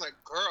 Like, I was like,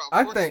 "Girl,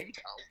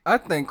 I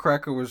think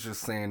Cracker was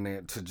just saying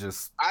that to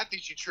just. I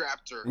think she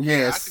trapped her. Yes,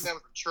 yeah, I think that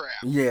was a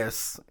trap.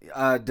 Yes,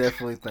 I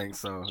definitely think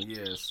so.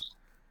 Yes,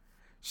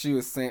 she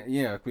was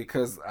saying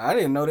because I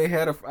didn't know they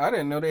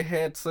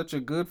had such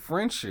a good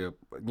friendship.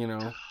 You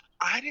know.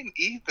 I didn't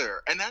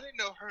either, and I didn't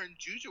know her and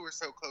Juju were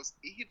so close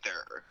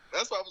either.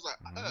 That's why I was like,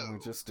 "Oh." We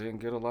just didn't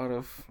get a lot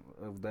of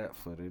that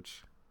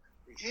footage.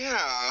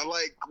 Yeah,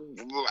 like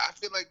I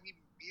feel like we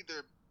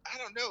either I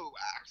don't know.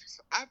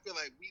 I feel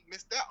like we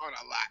missed out on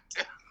a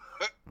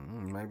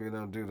lot. Maybe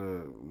they'll do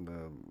the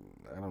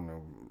I don't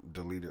know,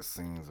 deleted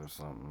scenes or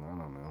something. I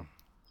don't know.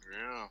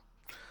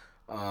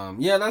 Yeah.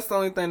 Yeah, that's the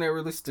only thing that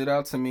really stood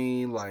out to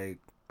me. Like,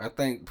 I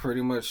think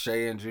pretty much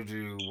Shay and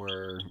Juju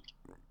were.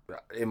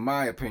 In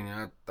my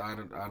opinion, I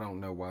don't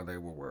know why they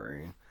were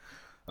worrying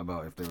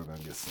about if they were gonna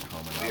get sent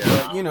home or not.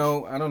 Yeah. But, you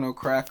know, I don't know.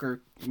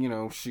 Cracker, you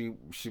know, she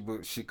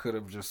could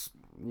have just,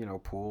 you know,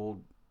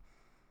 pulled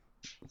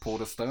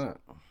a stunt.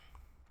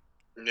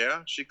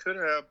 Yeah, she could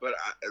have, but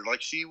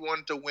she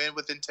wanted to win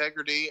with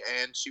integrity,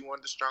 and she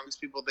wanted the strongest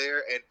people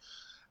there. And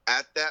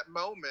At that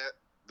moment,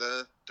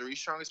 the three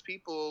strongest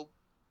people,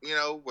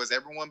 was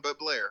everyone but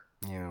Blair.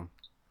 Yeah,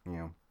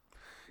 yeah.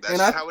 That's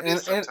just how it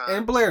is sometimes.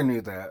 And Blair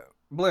knew that.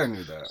 Blair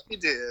knew that. She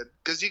did,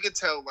 because you could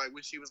tell, like,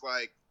 when she was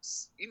like,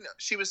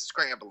 she was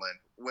scrambling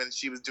when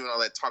she was doing all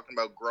that talking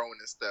about growing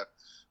and stuff.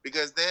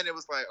 Because then it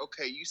was like,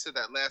 okay, you said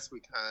that last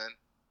week, hon.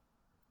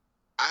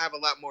 I have a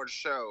lot more to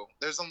show.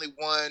 There's only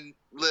one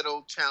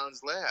little challenge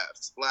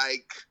left.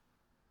 Like,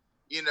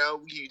 you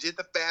did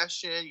the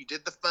fashion, you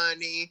did the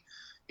funny,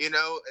 it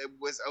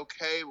was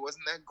okay. It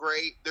wasn't that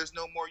great. There's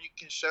no more you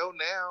can show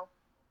now.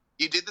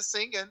 You did the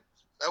singing.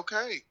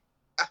 Okay.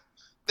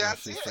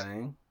 That's it.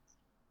 Sang.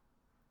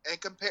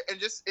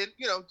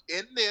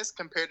 In this,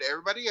 compared to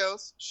everybody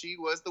else, she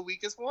was the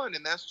weakest one,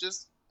 and that's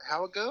just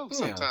how it goes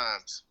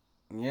sometimes.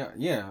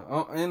 Yeah.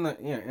 Oh, in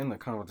the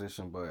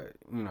competition, but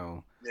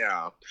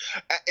Yeah.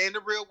 In the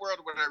real world,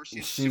 whatever, she's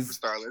a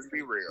superstar. Let's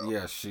be real.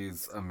 Yeah,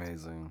 she's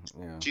amazing.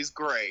 Yeah, she's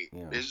great.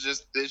 Yeah. It's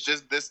just this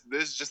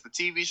is just the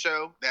TV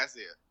show. That's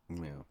it.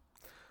 Yeah.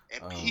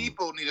 And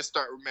people need to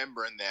start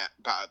remembering that.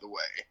 By the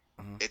way,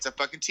 it's a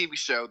fucking TV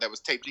show that was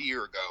taped a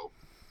year ago.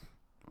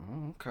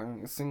 Okay,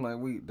 it seemed like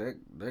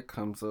that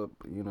comes up,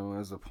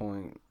 as a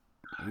point.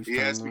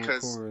 Yes,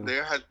 because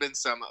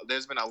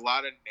there's been a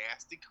lot of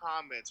nasty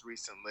comments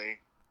recently.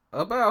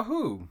 About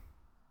who?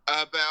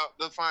 About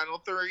the final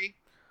three.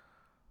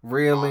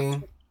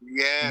 Really?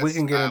 Yes. We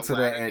can get into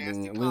that at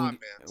the end.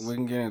 We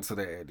can get into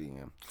that at the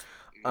end.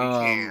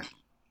 Can.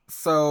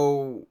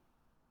 So,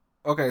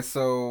 okay,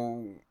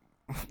 so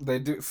they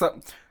do so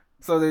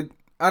they.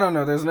 I don't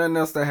know. There's nothing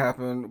else that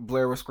happened.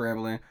 Blair was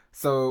scrambling,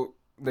 so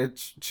they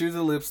choose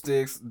the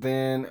lipsticks.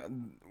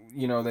 Then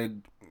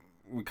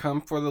we come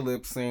for the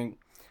lip sync.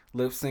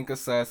 Lip sync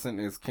assassin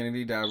is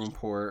Kennedy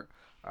Davenport.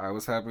 I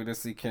was happy to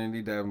see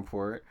Kennedy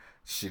Davenport.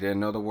 She didn't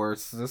know the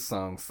words to the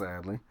song,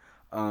 sadly.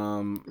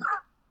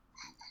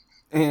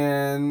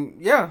 And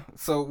yeah,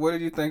 so what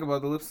did you think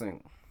about the lip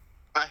sync?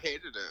 I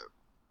hated it.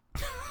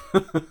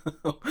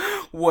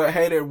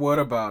 What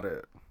about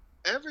it?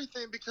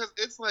 Everything, because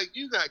it's like,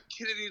 you got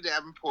Kennedy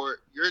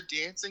Davenport, you're a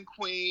dancing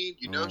queen,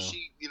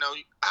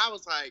 I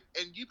was like,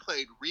 and you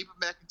played Reba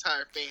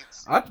McEntire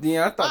Fancy. I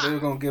thought they were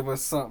going to give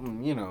us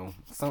something,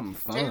 something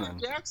fun.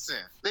 Janet Jackson.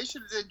 They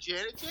should have done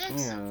Janet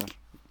Jackson.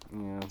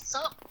 Yeah.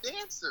 Some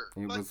dancer.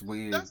 It was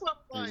weird. That's what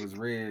I'm like. It was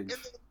rigged.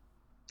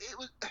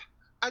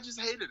 I just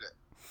hated it.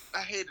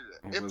 I hated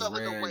it. It felt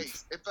like a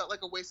waste. It felt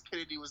like a waste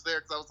Kennedy was there,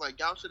 because I was like,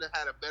 y'all should have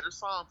had a better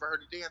song for her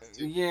to dance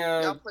to.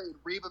 Yeah. Y'all played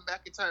Reba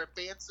McEntire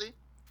Fancy.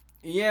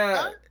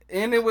 Yeah,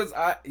 and it was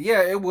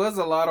it was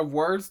a lot of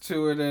words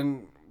to it,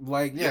 and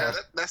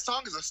that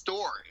song is a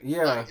story.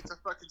 Yeah, it's a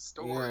fucking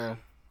story.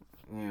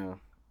 Yeah.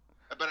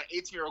 About an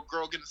 18-year-old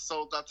girl getting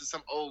sold out to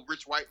some old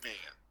rich white man.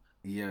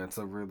 Yeah, it's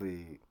a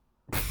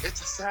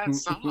sad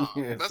song.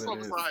 Yes, that's what I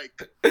was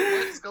like. What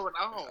is going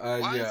on?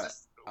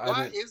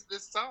 Why is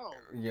this song?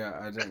 Yeah,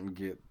 I didn't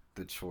get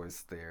the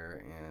choice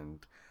there,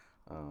 and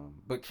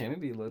but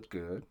Kennedy looked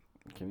good.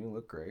 Kennedy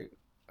looked great.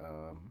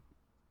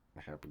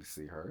 Happy to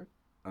see her.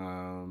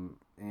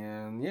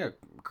 And yeah,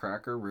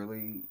 Cracker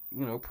really,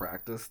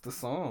 practiced the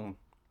song.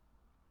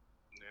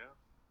 Yeah.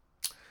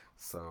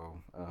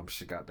 So,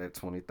 she got that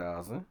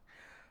 20,000.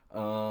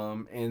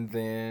 And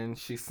then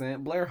she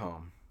sent Blair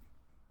home.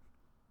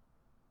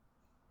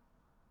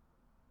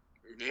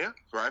 Yeah,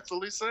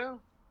 rightfully so.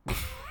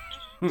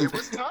 It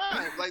was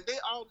time. Like, they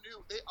all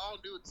knew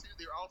it too.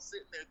 They were all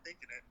sitting there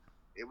thinking it.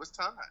 It was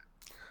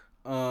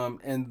time.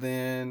 And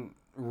then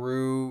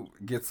Rue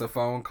gets a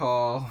phone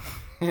call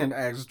and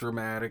acts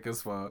dramatic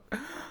as fuck.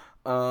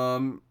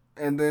 And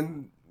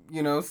then,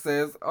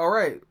 says, all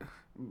right.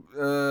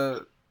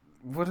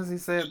 What does he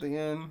say at the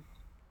end?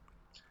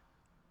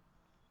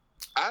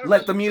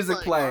 Let the music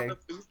play.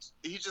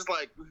 He just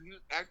he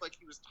act like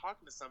he was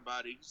talking to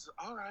somebody. He's just,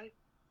 all right.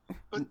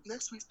 But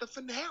next week's the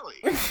finale.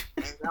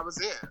 And that was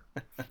it.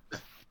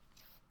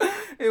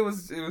 It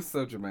was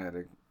so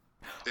dramatic.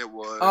 It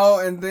was. Oh,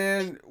 and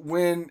then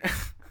when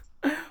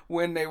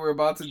they were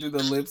about to do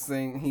the lip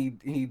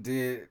sync,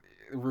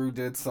 Rue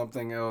did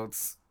something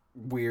else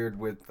weird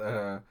with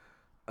the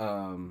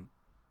time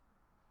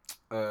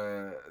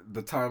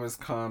has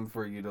come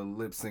for you to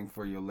lip sync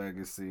for your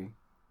legacy.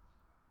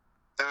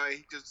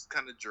 He just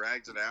kind of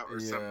dragged it out or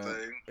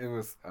something. It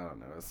was, I don't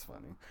know, it's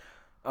funny.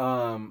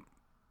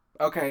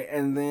 Okay,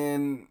 and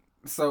then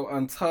so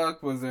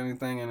Untucked, was there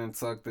anything in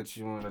Untucked that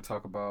you wanted to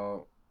talk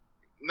about?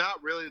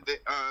 Not really.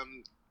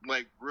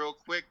 Real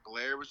quick,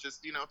 Blair was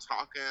just,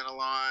 talking a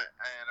lot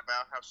and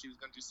about how she was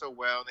going to do so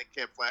well, and they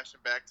kept flashing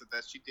back to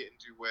that she didn't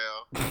do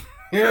well.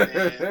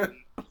 And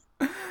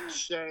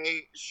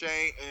Shay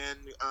and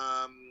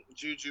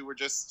Juju were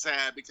just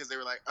sad because they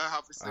were like, oh,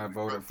 obviously I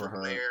voted for her.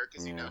 Blair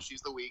because,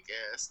 she's the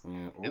weakest.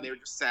 Yeah. And they were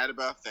just sad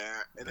about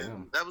that. And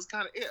then that was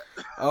kind of it.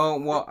 Oh,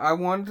 well, I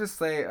wanted to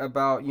say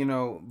about,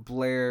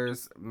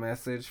 Blair's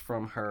message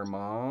from her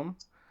mom.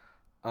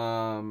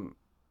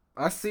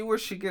 I see where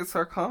she gets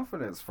her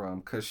confidence from,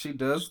 because she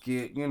does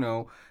get,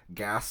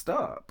 gassed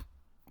up.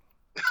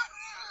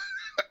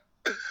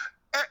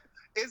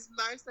 It's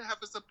nice to have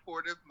a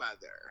supportive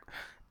mother.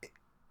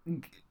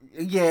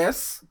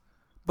 Yes,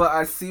 but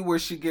I see where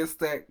she gets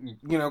that,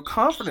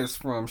 confidence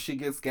from. She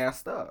gets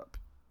gassed up.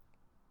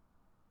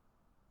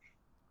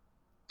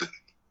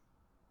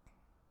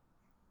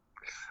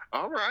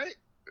 All right.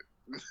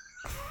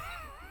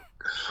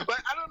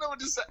 Like, I don't know what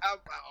to say. All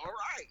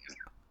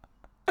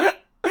right.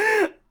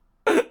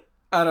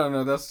 I don't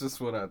know. That's just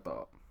what I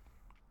thought.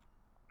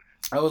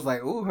 I was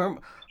like, ooh,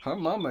 her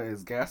mama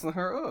is gassing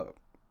her up.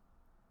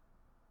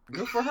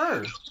 Good for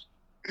her.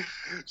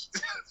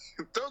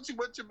 Don't you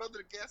want your mother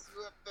to gas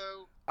you up,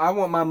 though? I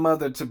want my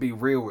mother to be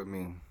real with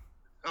me.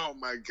 Oh,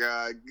 my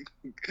God.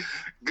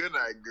 Good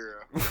night,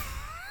 girl.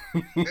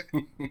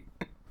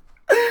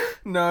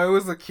 No, it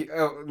was a cute.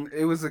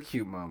 It was a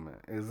cute moment.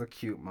 It was a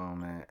cute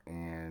moment.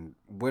 And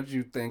what did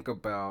you think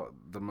about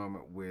the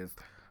moment with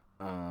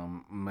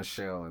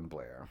Michelle and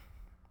Blair?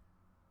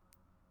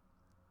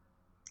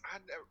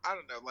 I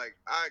don't know. Like,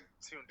 I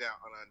tuned out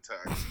on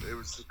Untucked. It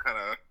was just kind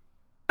of.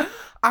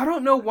 I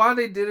don't know why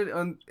they did it.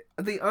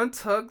 The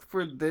Untucked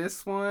for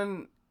this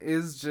one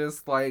is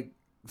just like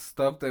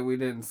stuff that we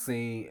didn't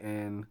see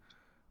in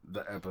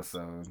the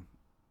episode.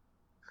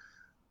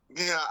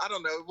 Yeah, I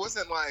don't know. It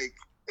wasn't like.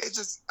 It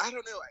just. I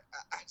don't know.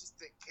 I just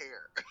didn't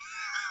care.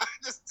 I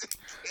just didn't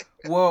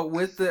care. Well,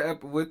 with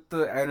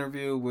the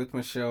interview with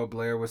Michelle,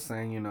 Blair was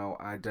saying,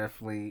 I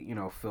definitely,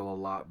 feel a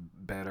lot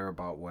better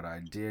about what I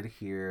did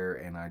here,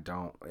 and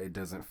it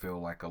doesn't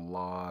feel like a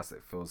loss.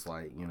 It feels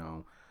like,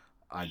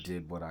 I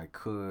did what I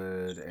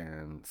could,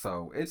 and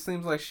so it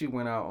seems like she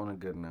went out on a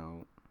good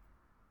note.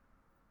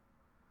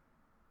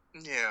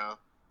 Yeah.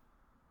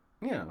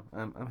 Yeah,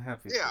 I'm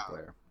happy for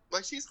Blair.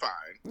 Like, she's fine.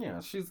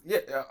 Yeah,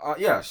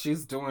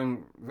 she's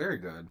doing very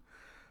good.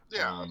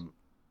 Yeah.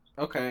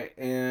 Okay,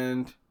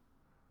 and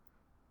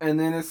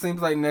then it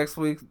seems like next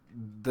week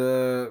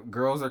the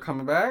girls are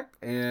coming back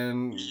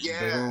and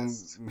they're gonna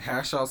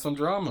hash out some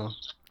drama.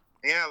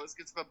 Yeah, let's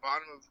get to the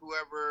bottom of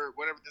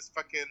whatever this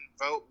fucking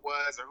vote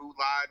was, or who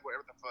lied,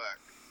 whatever the fuck.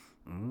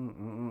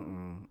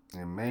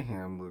 And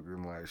Mayhem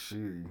looking like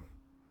she.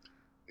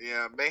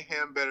 Yeah,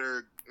 Mayhem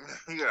better,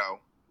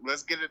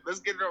 let's get it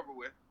over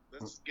with.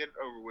 Let's just get it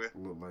over with.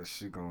 Look like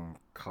she gonna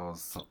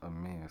cause a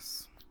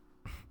mess.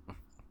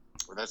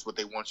 Well, that's what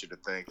they want you to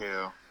think,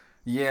 hell.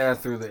 Yeah,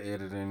 through the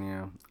editing,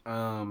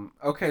 yeah.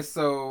 Okay,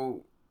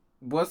 so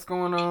what's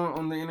going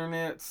on the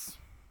internets?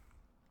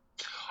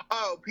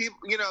 Oh, people,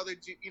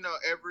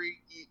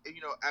 every,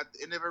 at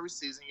the end of every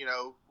season,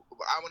 I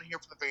want to hear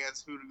from the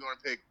fans, who do you want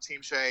to pick?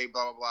 Team Shay,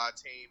 blah, blah, blah,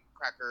 Team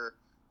Cracker,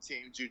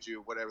 Team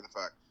Juju, whatever the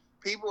fuck.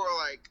 People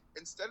are like,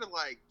 instead of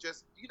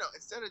just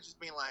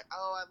being like,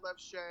 oh, I love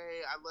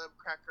Shay, I love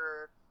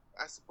Cracker,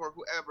 I support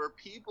whoever,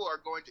 people are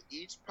going to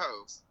each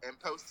post and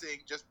posting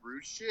just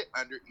rude shit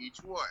under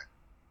each one.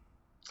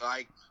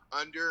 Like,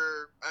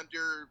 under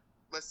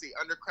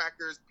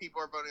Crackers,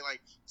 people are voting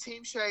like,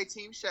 Team Shay,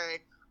 Team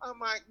Shay. I'm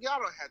like, y'all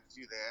don't have to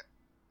do that.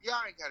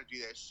 Y'all ain't got to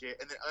do that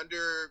shit. And then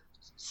under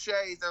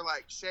Shay's, they're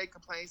like, Shay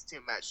complains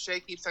too much.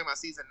 Shay keeps talking about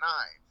season 9.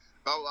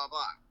 Blah, blah,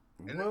 blah.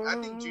 And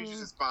I think Juju's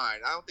is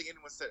fine. I don't think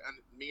anyone said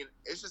me.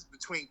 It's just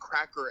between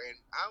Cracker and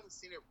I haven't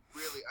seen it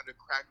really under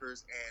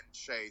Crackers and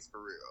Shay's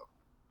for real.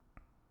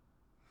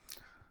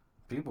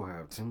 People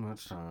have too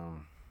much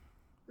time.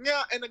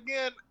 Yeah, and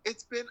again,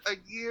 it's been a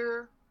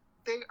year.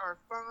 They are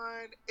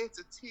fine. It's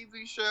a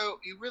TV show.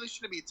 You really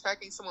shouldn't be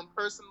attacking someone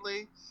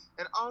personally.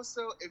 And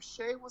also, if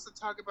Shay wants to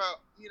talk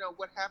about,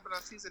 what happened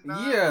on season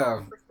 9,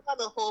 yeah, that's not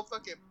the whole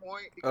fucking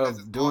point, because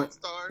it's all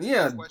stars.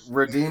 Yeah,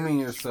 redeeming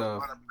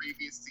yourself on a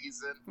previous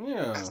season.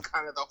 Yeah, that's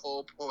kind of the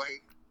whole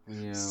point.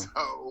 Yeah.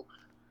 So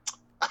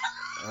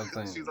I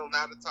think she's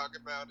allowed to talk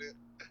about it.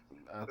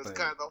 That's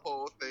kind of the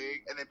whole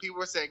thing. And then people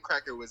were saying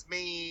Cracker was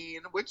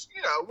mean, which,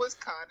 was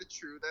kind of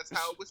true. That's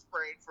how it was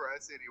framed for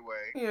us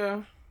anyway.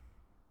 Yeah.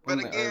 But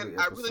again,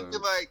 I really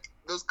feel like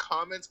those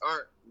comments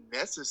aren't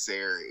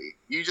necessary.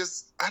 You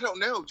just, I don't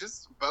know,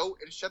 just vote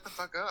and shut the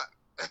fuck up.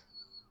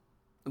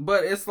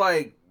 But it's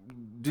like,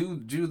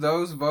 do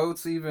those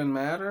votes even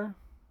matter?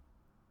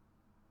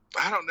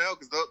 I don't know,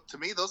 because to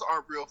me, those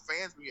aren't real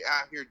fans when you're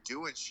out here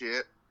doing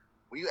shit.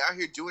 When you out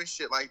here doing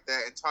shit like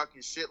that and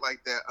talking shit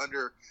like that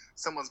under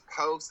someone's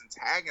post and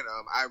tagging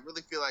them, I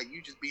really feel like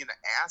you just being an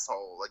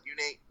asshole. Like, you're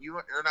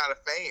not a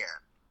fan.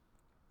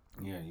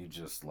 Yeah, you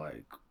just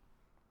like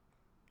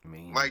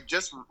mean. Like,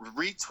 just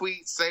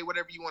retweet, say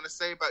whatever you want to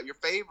say about your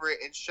favorite,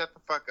 and shut the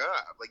fuck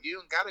up. Like, you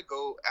don't gotta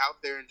go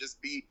out there and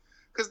just be,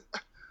 because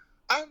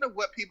I don't know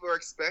what people are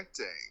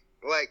expecting.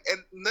 Like,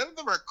 and none of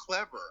them are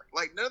clever.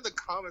 Like, none of the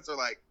comments are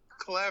like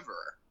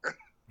clever.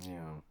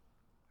 Yeah.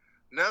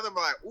 None of them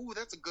are like, ooh,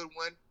 that's a good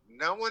one.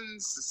 No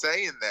one's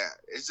saying that.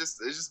 It's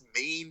just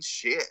mean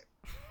shit.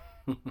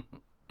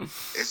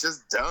 It's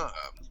just dumb.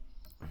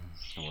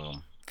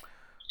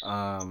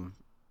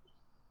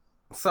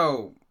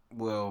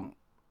 Well,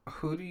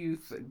 who do you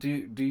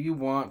do you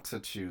want to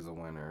choose a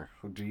winner?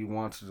 Who do you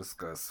want to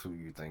discuss who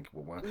you think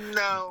will win?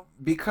 No.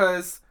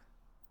 Because,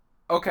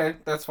 okay,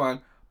 that's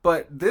fine.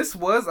 But this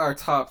was our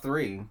top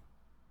 3.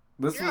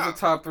 This was Yeah. a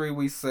top 3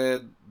 we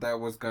said that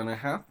was gonna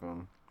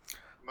happen.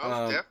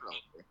 Most definitely.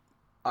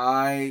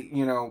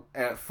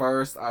 At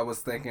first I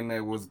was thinking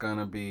it was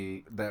gonna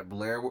be that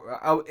Blair.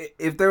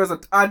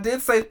 I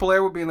did say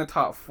Blair would be in the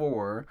top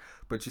 4,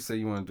 but you said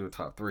you want to do a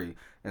top 3,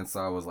 and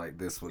so I was like,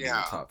 this would be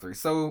the top 3.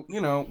 So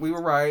we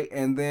were right,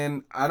 and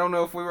then I don't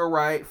know if we were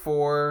right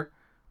for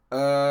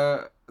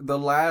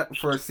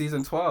for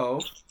season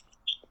 12.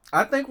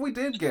 I think we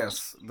did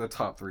guess the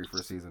top 3 for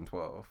season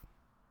 12.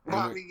 Well,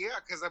 I mean, yeah,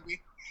 because it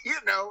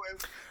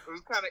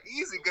was kind of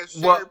easy because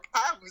Sherry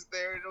Pie was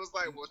there, and it was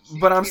like, well,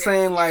 but I'm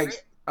saying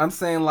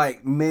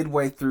like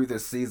midway through the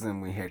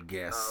season we had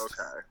guessed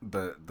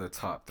the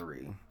top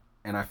 3,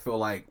 and I feel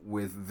like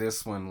with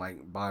this one,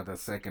 like by the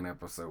second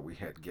episode, we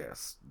had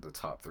guessed the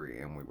top 3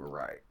 and we were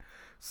right.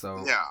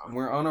 So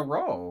we're on a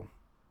roll.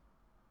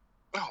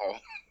 Oh,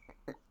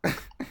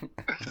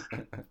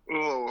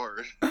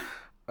 Lord.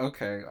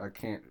 Okay, I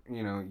can't.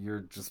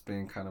 You're just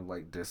being kind of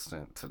like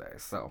distant today,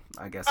 so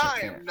I guess I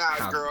can't am not,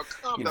 have girl.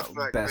 Calm the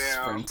fuck best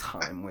down. friend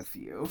time with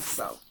you.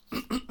 So.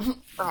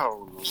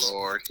 Oh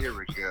Lord, here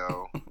we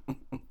go.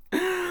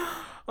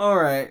 All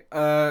right.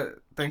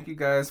 Thank you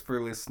guys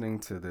for listening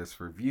to this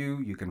review.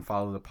 You can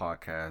follow the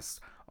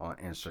podcast on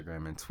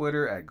Instagram and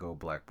Twitter at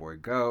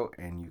GoBlackBoyGo,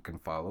 and you can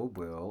follow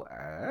Will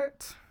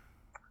at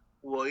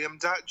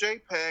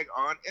William.jpg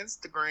on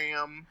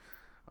Instagram.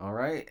 All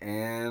right,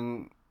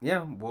 and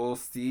yeah, we'll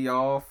see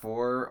y'all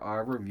for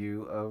our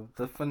review of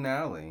the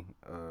finale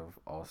of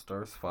All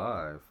Stars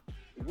 5.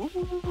 Woo,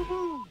 woo, woo, woo,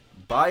 woo.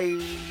 Bye.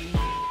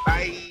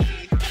 Bye.